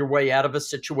sell your way out of a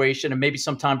situation, and maybe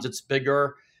sometimes it's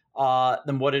bigger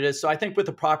than what it is. So I think with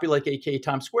a property like AK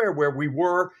Times Square, where we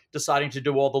were deciding to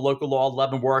do all the local law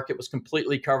 11 work, it was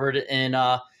completely covered in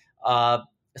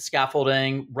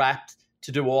scaffolding, wrapped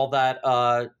to do all that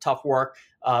tough work.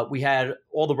 We had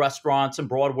all the restaurants and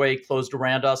Broadway closed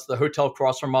around us. The hotel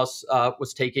across from us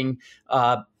was taking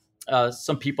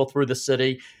some people through the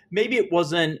city. Maybe it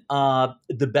wasn't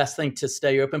the best thing to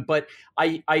stay open, but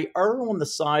I err on the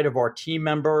side of our team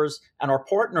members and our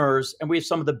partners, and we have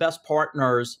some of the best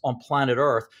partners on planet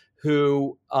Earth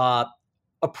who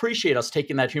appreciate us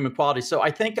taking that human quality. So I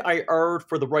think I erred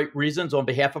for the right reasons on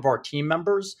behalf of our team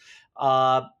members.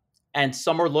 And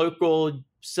some are local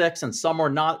 6 and some are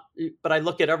not, but I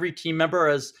look at every team member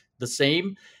as the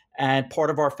same. and part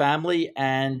of our family.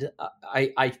 And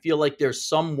I feel like there's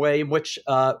some way in which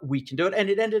we can do it. And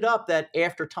it ended up that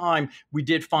after time, we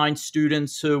did find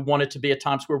students who wanted to be at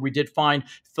Times Square. We did find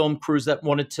film crews that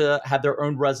wanted to have their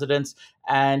own residence.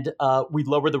 And we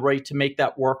lowered the rate to make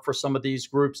that work for some of these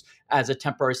groups as a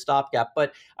temporary stopgap.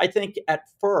 But I think at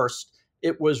first,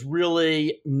 it was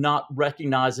really not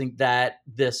recognizing that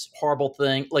this horrible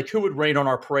thing, like who would rain on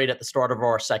our parade at the start of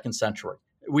our second century?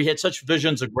 We had such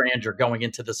visions of grandeur going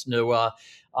into this new.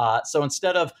 So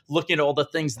instead of looking at all the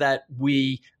things that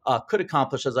we could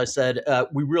accomplish, as I said,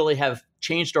 we really have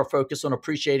changed our focus on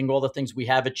appreciating all the things we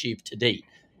have achieved to date,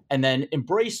 and then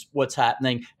embrace what's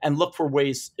happening and look for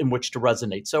ways in which to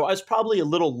resonate. So I was probably a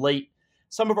little late.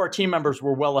 Some of our team members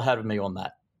were well ahead of me on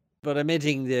that. But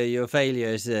admitting your failure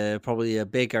is probably a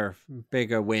bigger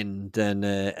win than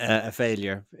a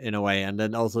failure in a way. And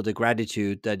then also the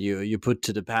gratitude that you put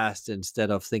to the past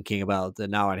instead of thinking about the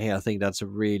now and here. I think that's a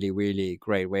really, really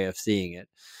great way of seeing it.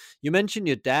 You mentioned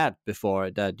your dad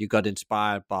before, that you got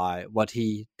inspired by what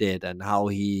he did and how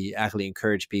he actually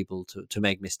encouraged people to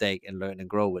make mistakes and learn and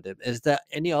grow with it. Is there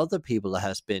any other people that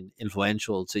has been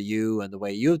influential to you and the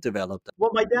way you've developed? Well,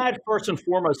 my dad, first and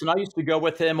foremost, and I used to go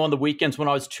with him on the weekends when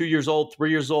I was 2 years old, 3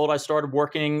 years old. I started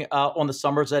working on the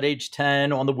summers at age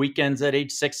 10, on the weekends at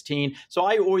age 16. So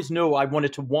I always knew I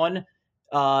wanted to,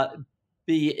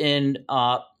 be in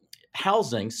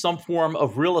housing, some form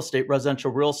of real estate,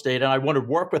 residential real estate. And I wanted to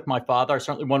work with my father. I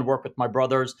certainly wanted to work with my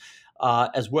brothers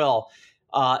as well.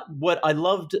 What I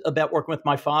loved about working with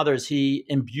my father is he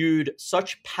imbued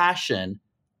such passion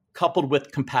coupled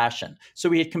with compassion.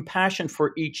 So he had compassion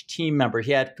for each team member.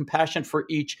 He had compassion for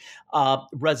each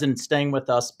resident staying with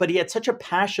us, but he had such a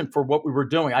passion for what we were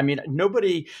doing. I mean,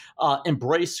 nobody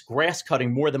embraced grass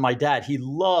cutting more than my dad. He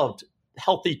loved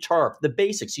healthy turf, the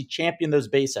basics. He championed those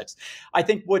basics. I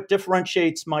think what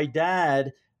differentiates my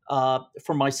dad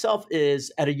from myself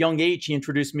is at a young age, he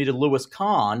introduced me to Louis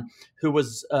Kahn, who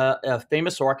was a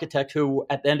famous architect who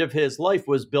at the end of his life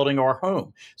was building our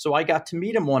home. So I got to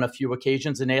meet him on a few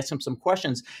occasions and ask him some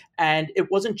questions. And it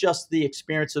wasn't just the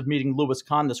experience of meeting Louis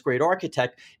Kahn, this great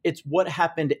architect. It's what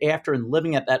happened after and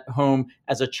living at that home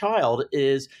as a child.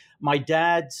 Is my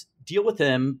dad's deal with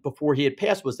him before he had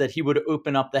passed was that he would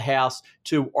open up the house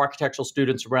to architectural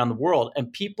students around the world.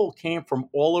 And people came from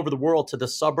all over the world to the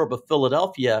suburb of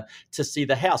Philadelphia to see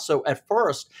the house. So at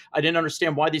first, I didn't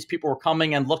understand why these people were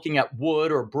coming and looking at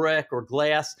wood or brick or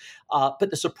glass.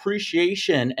 But this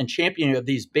appreciation and championing of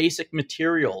these basic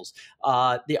materials,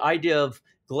 the idea of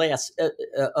glass,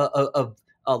 of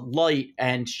light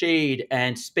and shade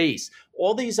and space.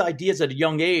 All these ideas at a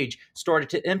young age started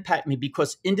to impact me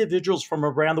because individuals from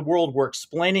around the world were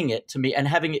explaining it to me and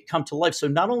having it come to life. So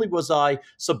not only was I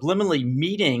subliminally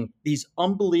meeting these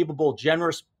unbelievable,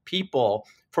 generous people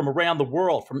from around the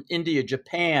world, from India,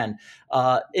 Japan,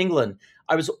 England,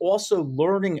 I was also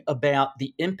learning about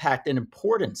the impact and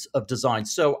importance of design.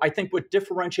 So I think what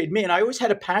differentiated me, and I always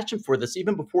had a passion for this,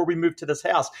 even before we moved to this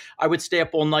house, I would stay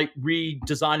up all night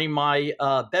redesigning my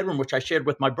bedroom, which I shared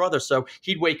with my brother. So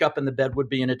he'd wake up and the bed would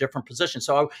be in a different position.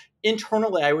 So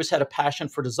internally, I always had a passion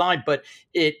for design, but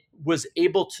it was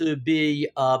able to be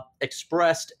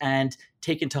expressed and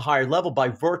taken to higher level by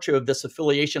virtue of this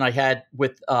affiliation I had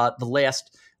with the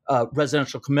last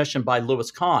residential commission by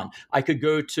Louis Kahn. I could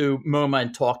go to MoMA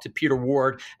and talk to Peter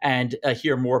Ward and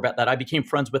hear more about that. I became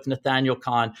friends with Nathaniel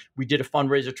Kahn. We did a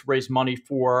fundraiser to raise money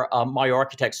for my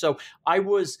architect. So I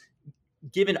was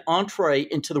given entree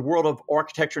into the world of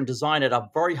architecture and design at a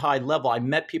very high level. I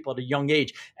met people at a young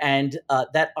age, and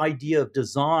that idea of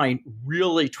design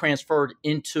really transferred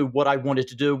into what I wanted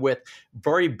to do with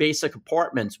very basic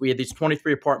apartments. We had these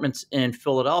 23 apartments in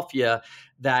Philadelphia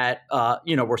that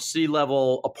were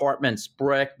sea-level apartments,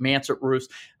 brick, mansard roofs,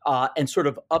 and sort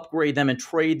of upgrade them and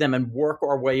trade them and work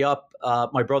our way up,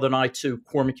 my brother and I, to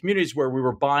Corman Communities, where we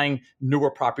were buying newer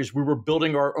properties. We were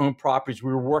building our own properties.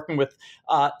 We were working with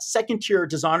second-tier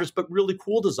designers, but really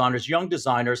cool designers, young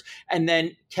designers, and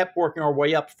then kept working our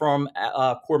way up from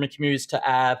Corman Communities to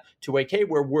Ave to AK,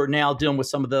 where we're now dealing with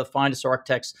some of the finest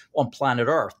architects on planet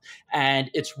Earth.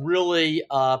 And it's really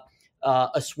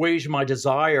assuage my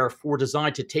desire for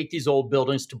design to take these old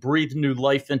buildings, to breathe new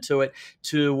life into it,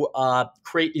 to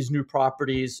create these new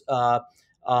properties,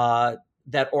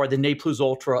 that are the ne plus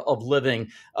ultra of living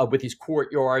with these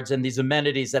courtyards and these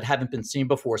amenities that haven't been seen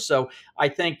before. So I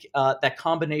think that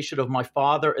combination of my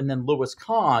father and then Louis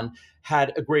Kahn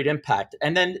had a great impact.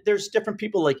 And then there's different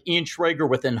people like Ian Schrager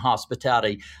within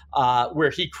hospitality, where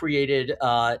he created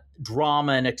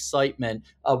drama and excitement.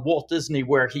 Walt Disney,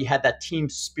 where he had that team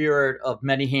spirit of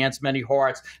many hands, many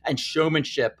hearts, and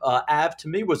showmanship. Ave, to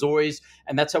me, was always,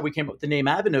 and that's how we came up with the name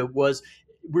Avenue, was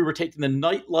we were taking the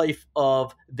nightlife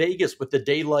of Vegas with the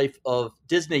day life of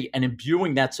Disney and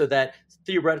imbuing that so that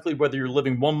theoretically, whether you're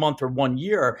living 1 month or 1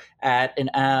 year at an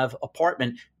Ave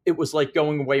apartment, it was like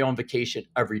going away on vacation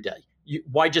every day.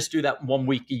 Why just do that 1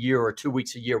 week a year or 2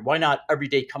 weeks a year? Why not every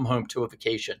day come home to a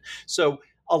vacation? So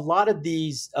a lot of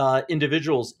these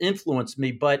individuals influenced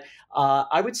me, but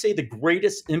I would say the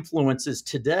greatest influences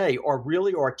today are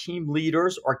really our team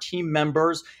leaders, our team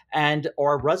members, and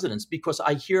our residents, because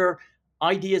I hear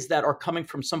ideas that are coming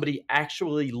from somebody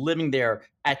actually living there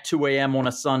at 2 a.m. on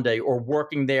a Sunday or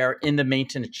working there in the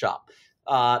maintenance shop.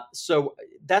 So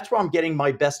that's where I'm getting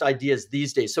my best ideas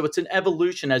these days. So it's an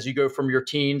evolution as you go from your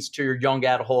teens to your young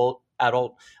adult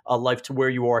life to where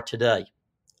you are today.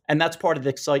 And that's part of the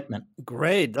excitement.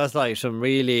 Great. That's like some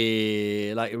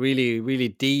really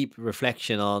deep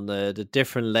reflection on the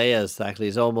different layers. Actually,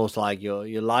 it's almost like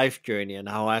your life journey and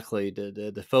how actually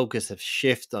the focus has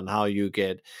shifted on how you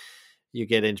get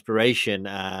inspiration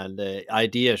and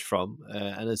ideas from.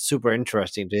 And it's super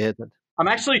interesting to hear that. I'm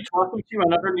actually talking to you,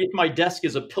 and underneath my desk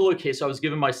is a pillowcase I was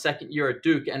given my second year at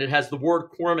Duke, and it has the word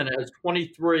Corman. It has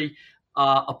 23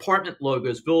 apartment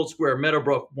logos: Village Square,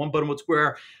 Meadowbrook, One Buttonwood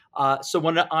Square. So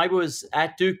when I was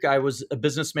at Duke, I was a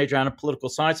business major and a political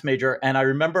science major, and I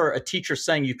remember a teacher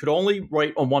saying you could only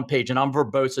write on one page, and I'm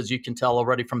verbose, as you can tell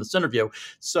already from this interview.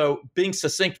 So being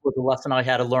succinct was a lesson I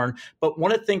had to learn. But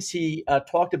one of the things he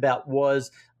talked about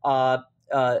was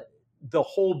the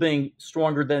whole being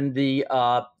stronger than the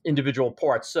individual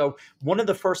parts. So one of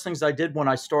the first things I did when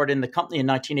I started in the company in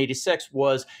 1986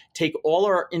 was take all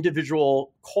our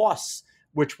individual costs,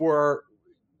 which were,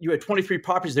 you had 23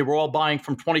 properties, they were all buying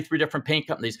from 23 different paint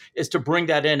companies, is to bring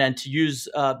that in and to use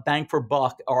bang for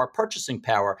buck, our purchasing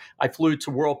power. I flew to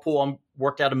Whirlpool and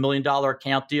worked out $1 million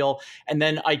account deal. And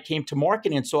then I came to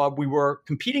marketing and saw we were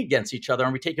competing against each other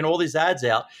and we're taking all these ads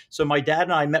out. So my dad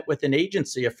and I met with an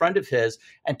agency, a friend of his,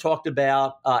 and talked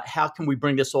about how can we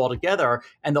bring this all together.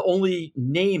 And the only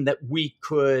name that we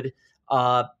could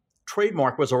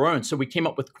trademark was our own. So we came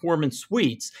up with Corman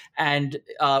Suites, and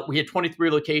we had 23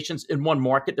 locations in one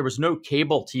market. There was no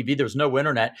cable TV. There was no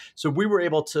internet. So we were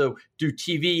able to do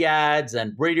TV ads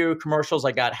and radio commercials.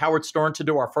 I got Howard Stern to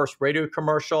do our first radio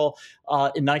commercial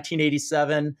in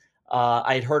 1987.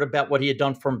 I had heard about what he had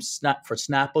done for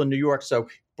Snapple in New York. So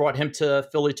brought him to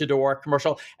Philly to do our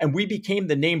commercial. And we became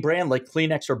the name brand like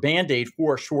Kleenex or Band-Aid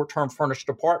for a short-term furnished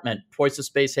apartment, twice the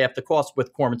space, half the cost,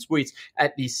 with Corman Suites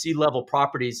at these C-level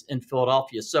properties in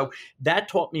Philadelphia. So that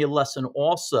taught me a lesson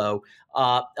also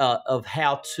of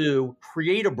how to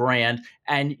create a brand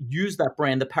and use that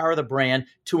brand, the power of the brand,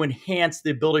 to enhance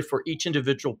the ability for each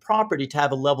individual property to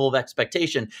have a level of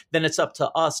expectation. Then it's up to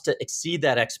us to exceed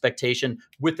that expectation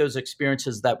with those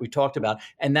experiences that we talked about.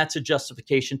 And that's a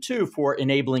justification, too, for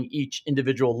enabling each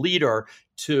individual leader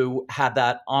to have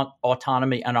that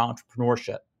autonomy and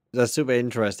entrepreneurship. That's super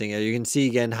interesting. You can see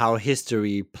again how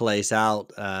history plays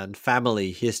out, and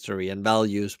family history and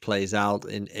values plays out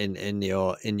in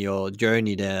your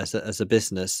journey there as a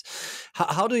business.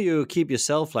 How do you keep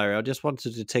yourself, Larry? I just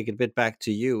wanted to take it a bit back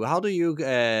to you. How do you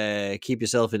keep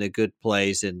yourself in a good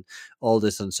place in all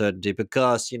this uncertainty?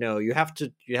 Because you have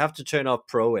to turn off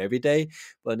pro every day,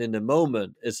 but in the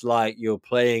moment it's like you're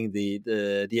playing the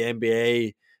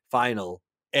NBA final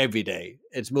every day.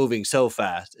 It's moving so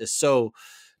fast. It's so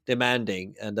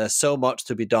demanding, and there's so much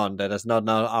to be done that there's not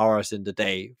enough hours in the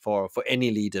day for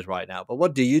any leaders right now. But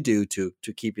what do you do to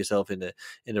keep yourself in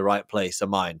the right place of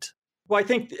mind? Well, I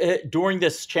think during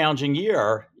this challenging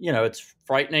year, it's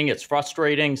frightening, it's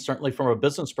frustrating. Certainly from a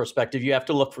business perspective, you have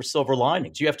to look for silver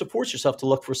linings. You have to force yourself to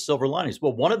look for silver linings.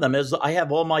 Well, one of them is I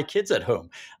have all my kids at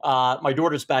home. My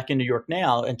daughter's back in New York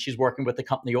now, and she's working with the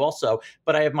company also.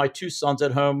 But I have my two sons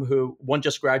at home, who one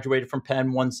just graduated from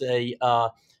Penn, one's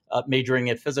majoring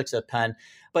in physics at Penn.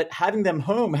 But having them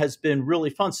home has been really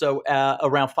fun. So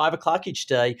around 5 o'clock each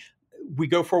day, we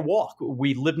go for a walk.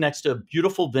 We live next to a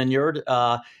beautiful vineyard.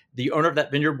 the owner of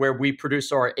that vineyard where we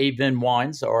produce our A-Vin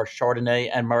wines, our Chardonnay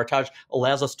and Meritage,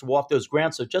 allows us to walk those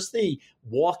grounds. So just the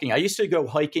walking, I used to go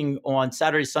hiking on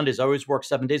Saturdays, Sundays. I always worked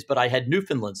 7 days, but I had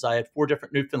Newfoundlands. I had 4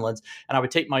 different Newfoundlands, and I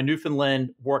would take my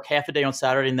Newfoundland, work half a day on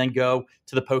Saturday, and then go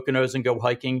to the Poconos and go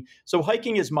hiking. So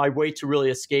hiking is my way to really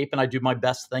escape, and I do my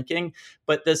best thinking.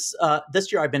 But this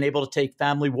year, I've been able to take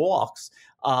family walks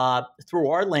through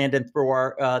our land and through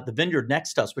our the vineyard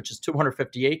next to us, which is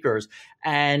 250 acres,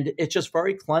 and it's just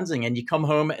very cleansing. And you come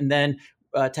home, and then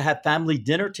to have family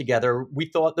dinner together. We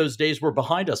thought those days were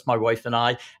behind us, my wife and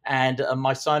I. And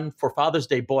my son, for Father's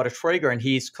Day, bought a Traeger, and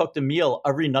he's cooked a meal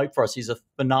every night for us. He's a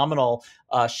phenomenal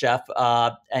chef,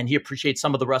 and he appreciates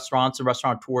some of the restaurants and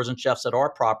restaurateurs and chefs at our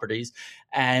properties.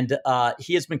 And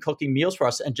he has been cooking meals for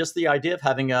us. And just the idea of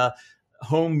having a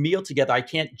home meal together, I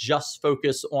can't just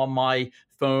focus on my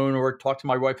phone or talk to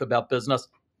my wife about business.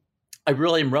 I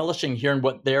really am relishing hearing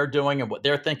what they're doing and what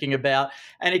they're thinking about.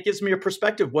 And it gives me a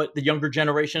perspective what the younger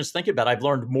generation is thinking about. I've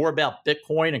learned more about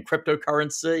Bitcoin and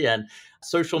cryptocurrency and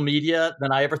social media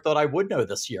than I ever thought I would know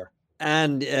this year.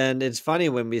 And it's funny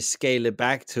when we scale it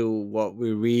back to what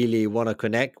we really want to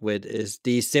connect with is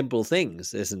these simple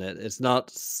things, isn't it? It's not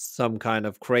some kind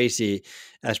of crazy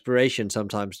aspiration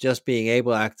sometimes, just being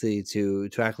able actually to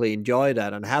actually enjoy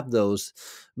that and have those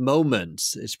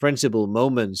moments. It's principal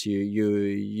moments.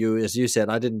 You as you said,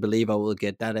 I didn't believe I will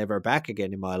get that ever back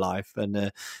again in my life,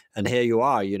 and here you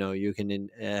are. You can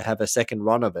have a second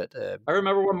run of it. I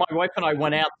remember when my wife and I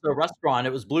went out to a restaurant.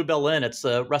 It was Bluebell Inn. It's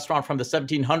a restaurant from the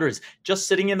 1700s. Just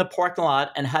sitting in the parking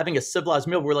lot and having a civilized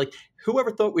meal. We're like, whoever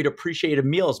thought we'd appreciate a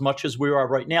meal as much as we are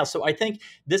right now? So I think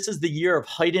this is the year of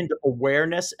heightened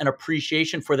awareness and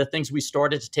appreciation for the things we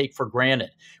started to take for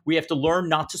granted. We have to learn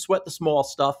not to sweat the small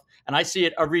stuff. And I see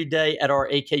it every day at our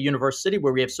AK University,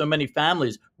 where we have so many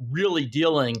families really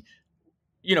dealing,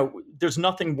 there's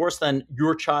nothing worse than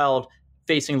your child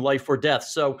facing life or death.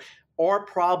 So our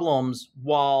problems,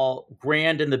 while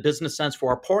grand in the business sense for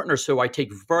our partners, who I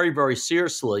take very, very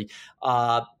seriously,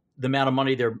 the amount of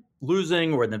money they're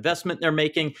losing or the investment they're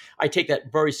making, I take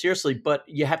that very seriously, but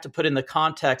you have to put in the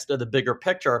context of the bigger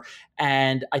picture.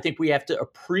 And I think we have to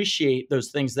appreciate those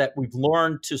things that we've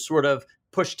learned to sort of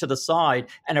push to the side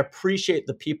and appreciate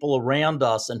the people around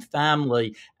us and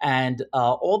family and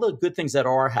all the good things that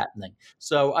are happening.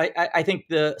 So I think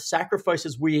the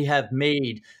sacrifices we have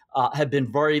made have been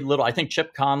very little. I think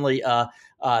Chip Conley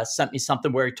sent me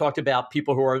something where he talked about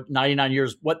people who are 99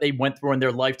 years, what they went through in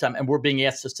their lifetime, and we're being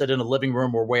asked to sit in a living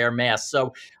room or wear masks.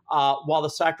 So while the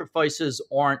sacrifices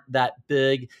aren't that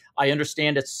big, I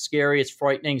understand it's scary, it's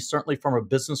frightening, certainly from a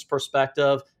business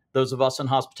perspective, those of us in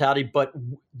hospitality, but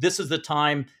this is the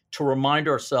time to remind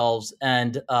ourselves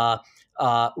and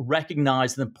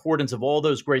recognize the importance of all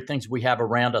those great things we have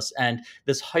around us. And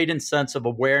this heightened sense of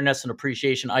awareness and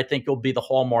appreciation, I think, will be the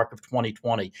hallmark of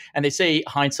 2020. And they say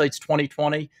hindsight's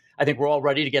 2020. I think we're all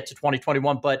ready to get to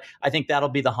 2021, but I think that'll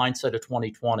be the hindsight of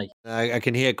 2020. I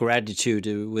can hear gratitude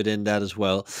within that as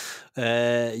well.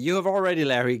 You have already,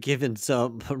 Larry, given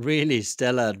some really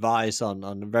stellar advice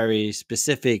on very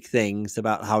specific things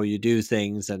about how you do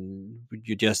things, and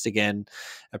you just, again,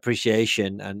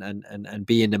 appreciation and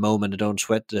be in the moment and don't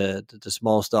sweat the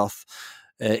small stuff.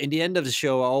 In the end of the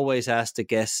show, I always ask the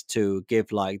guests to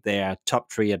give like their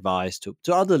top 3 advice to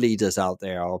other leaders out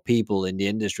there or people in the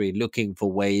industry looking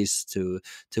for ways to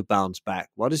bounce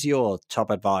back. What is your top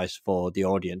advice for the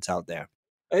audience out there?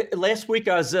 Last week,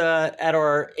 I was at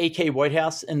our AK White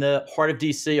House in the heart of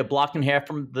DC, a block and a half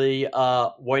from the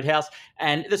White House.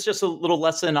 And this is just a little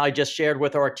lesson I just shared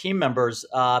with our team members.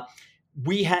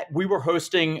 We were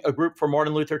hosting a group for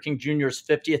Martin Luther King Jr.'s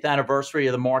 50th anniversary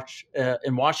of the march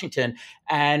in Washington.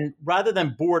 And rather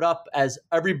than board up as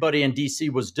everybody in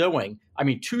DC was doing,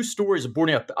 2 stories of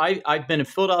boarding up. I've been in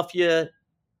Philadelphia,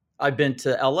 I've been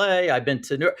to LA, I've been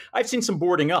to New York. I've seen some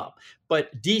boarding up,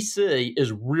 but DC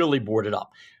is really boarded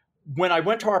up. When I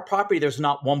went to our property, there's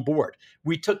not one board.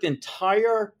 We took the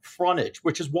entire frontage,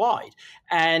 which is wide,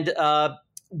 and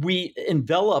we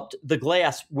enveloped the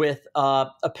glass with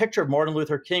a picture of Martin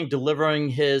Luther King delivering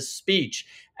his speech.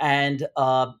 And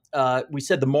we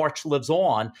said the march lives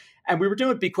on. And we were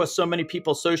doing it because so many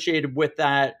people associated with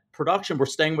that production were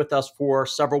staying with us for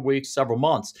several weeks, several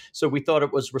months. So we thought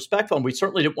it was respectful, and we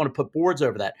certainly didn't want to put boards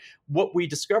over that. What we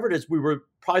discovered is we were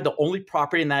probably the only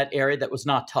property in that area that was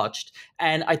not touched.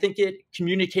 And I think it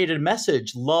communicated a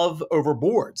message, love over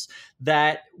boards,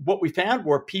 that what we found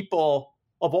were people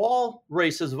of all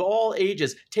races, of all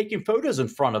ages, taking photos in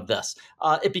front of this.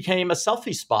 It became a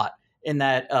selfie spot in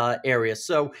that area.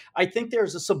 So I think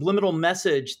there's a subliminal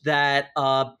message that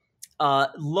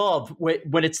love,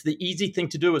 when it's the easy thing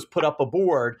to do is put up a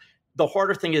board, The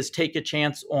harder thing is take a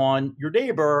chance on your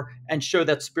neighbor and show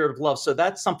that spirit of love. So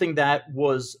that's something that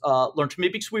was learned to me,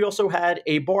 because we also had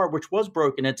a bar which was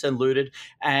broken into and looted,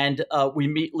 and we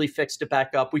immediately fixed it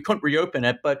back up. We couldn't reopen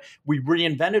it, but we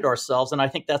reinvented ourselves. And I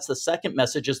think that's the second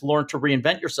message, is learn to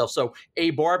reinvent yourself. So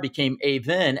a bar became a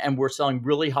Vin, and we're selling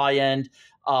really high-end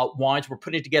wines. We're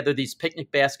putting together these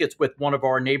picnic baskets with one of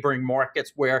our neighboring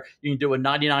markets, where you can do a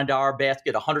 $99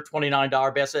 basket,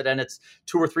 $129 basket, and it's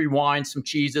 2 or 3 wines, some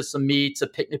cheeses, some meats, a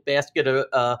picnic basket,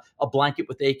 a blanket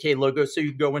with the AK logo. So you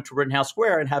can go into Rittenhouse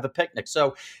Square and have a picnic.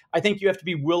 So I think you have to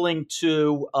be willing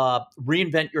to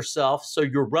reinvent yourself so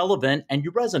you're relevant and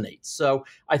you resonate. So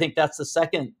I think that's the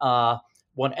second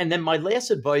one. And then my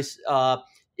last advice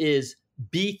is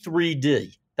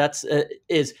B3D. That's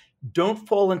don't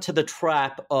fall into the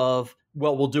trap of,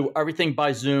 well, we'll do everything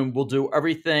by Zoom. We'll do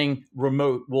everything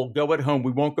remote. We'll go at home.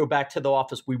 We won't go back to the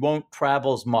office. We won't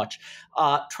travel as much.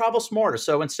 Travel smarter.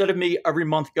 So instead of me every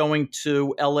month going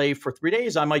to LA for 3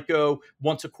 days, I might go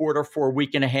once a quarter for a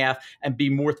week and a half and be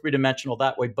more three-dimensional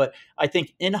that way. But I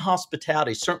think in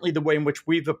hospitality, certainly the way in which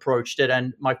we've approached it,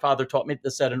 and my father taught me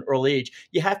this at an early age,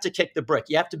 you have to kick the brick.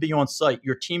 You have to be on site.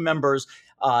 Your team members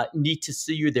need to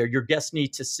see you there. Your guests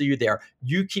need to see you there.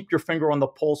 You keep your finger on the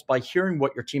pulse by hearing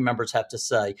what your team members have to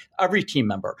say. Every team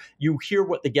member, you hear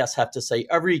what the guests have to say.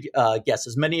 Every guest,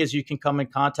 as many as you can come in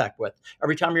contact with.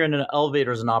 Every time you're in an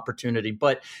elevator is an opportunity.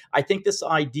 But I think this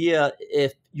idea,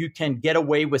 if you can get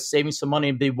away with saving some money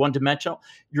and be one-dimensional,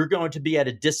 you're going to be at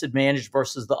a disadvantage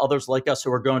versus the others like us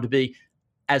who are going to be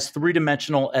as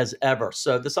three-dimensional as ever.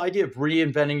 So this idea of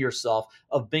reinventing yourself,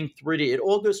 of being 3D, it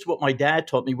all goes to what my dad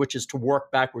taught me, which is to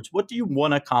work backwards. What do you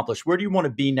want to accomplish? Where do you want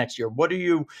to be next year? What do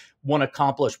you want to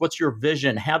accomplish? What's your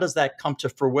vision? How does that come to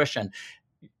fruition?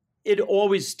 It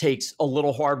always takes a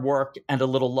little hard work and a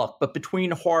little luck. But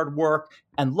between hard work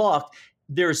and luck,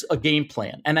 there's a game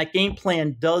plan. And that game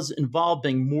plan does involve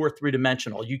being more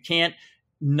three-dimensional. You can't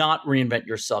not reinvent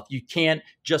yourself. You can't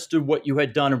just do what you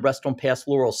had done and rest on past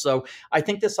laurels. So I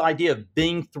think this idea of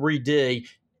being 3D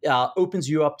opens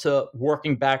you up to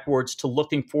working backwards, to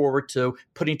looking forward, to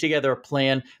putting together a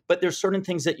plan. But there's certain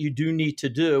things that you do need to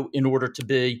do in order to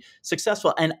be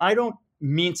successful. And I don't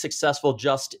mean successful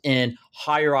just in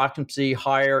higher occupancy,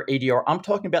 higher ADR. I'm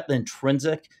talking about the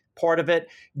intrinsic part of it,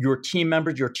 your team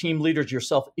members, your team leaders,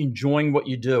 yourself enjoying what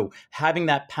you do, having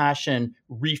that passion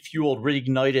refueled,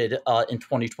 reignited in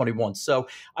 2021. So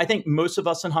I think most of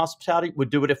us in hospitality would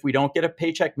do it if we don't get a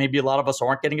paycheck. Maybe a lot of us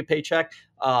aren't getting a paycheck.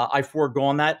 I've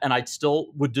foregone that, and I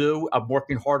still would do. I'm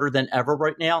working harder than ever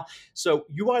right now. So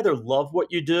you either love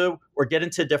what you do or get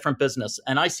into a different business.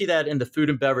 And I see that in the food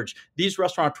and beverage. These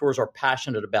restaurateurs are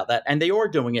passionate about that, and they are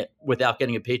doing it without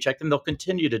getting a paycheck, and they'll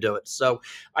continue to do it. So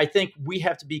I think we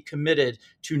have to be committed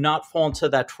to not fall into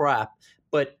that trap,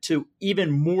 but to even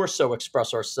more so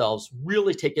express ourselves,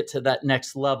 really take it to that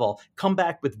next level, come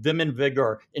back with vim and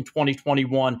vigor in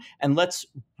 2021, and let's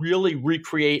really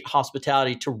recreate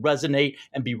hospitality to resonate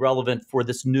and be relevant for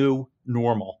this new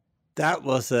normal. That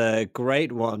was a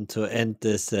great one to end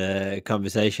this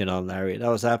conversation on, Larry. That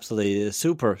was absolutely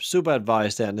super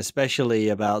advice, and especially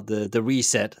about the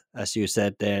reset, as you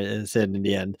said there, said in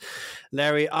the end.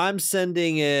 Larry, I'm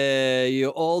sending you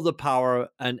all the power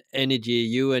and energy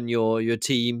you and your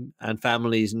team and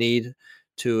families need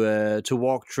to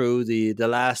walk through the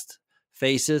last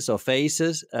phases. I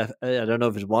don't know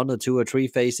if it's 1 or 2 or 3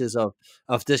 phases of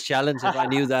this challenge. If I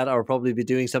knew that, I would probably be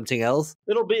doing something else.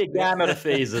 It'll be a gamut of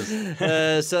phases.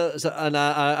 And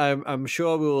I'm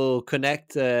sure we will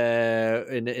connect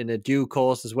in a due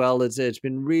course as well. It's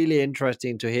been really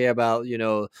interesting to hear about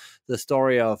the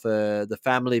story of the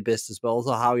family business, but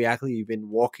also how you've been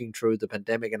walking through the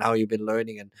pandemic and how you've been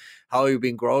learning and how you've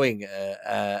been growing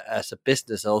as a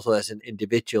business, also as an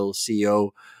individual CEO.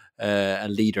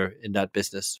 And leader in that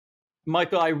business.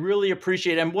 Michael, I really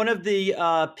appreciate it. And one of the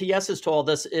PSs to all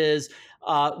this is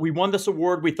we won this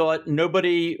award. We thought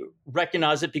nobody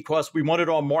recognized it because we won it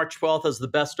on March 12th as the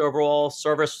best overall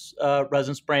service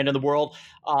residence brand in the world.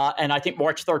 And I think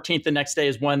March 13th, the next day,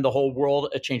 is when the whole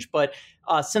world changed. But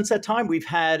since that time, we've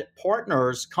had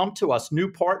partners come to us,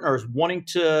 new partners wanting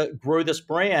to grow this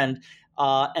brand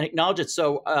and acknowledge it.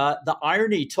 So the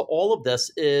irony to all of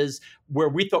this is where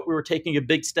we thought we were taking a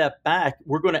big step back,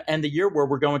 we're going to end the year where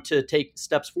we're going to take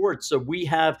steps forward. So we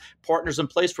have partners in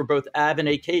place for both AV and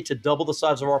AK to double the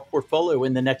size of our portfolio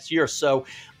in the next year. So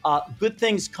good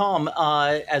things come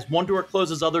as one door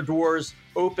closes, other doors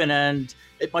open, and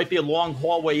it might be a long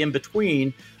hallway in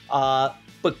between,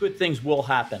 but good things will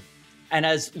happen. And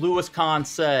as Louis Kahn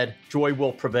said, joy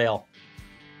will prevail.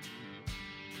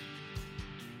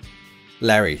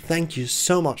 Larry, thank you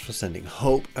so much for sending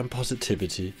hope and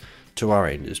positivity to our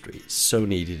industry. It's so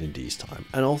needed in these times.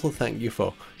 And also thank you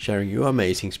for sharing your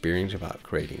amazing experience about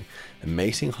creating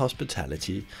amazing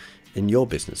hospitality in your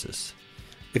businesses.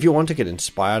 If you want to get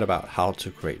inspired about how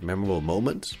to create memorable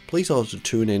moments, please also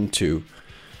tune in to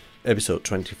episode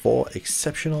 24,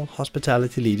 Exceptional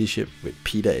Hospitality Leadership with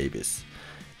Peter Avis.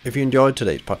 If you enjoyed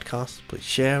today's podcast, please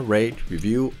share, rate,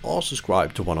 review, or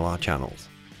subscribe to one of our channels.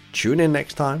 Tune in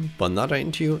next time for another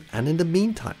interview, and in the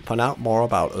meantime, find out more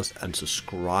about us and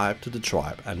subscribe to the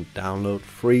tribe and download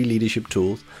free leadership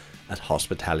tools at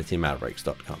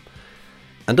hospitalitymavericks.com.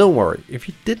 And don't worry, if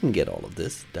you didn't get all of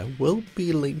this, there will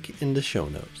be a link in the show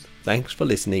notes. Thanks for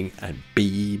listening, and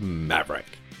be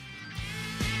Maverick.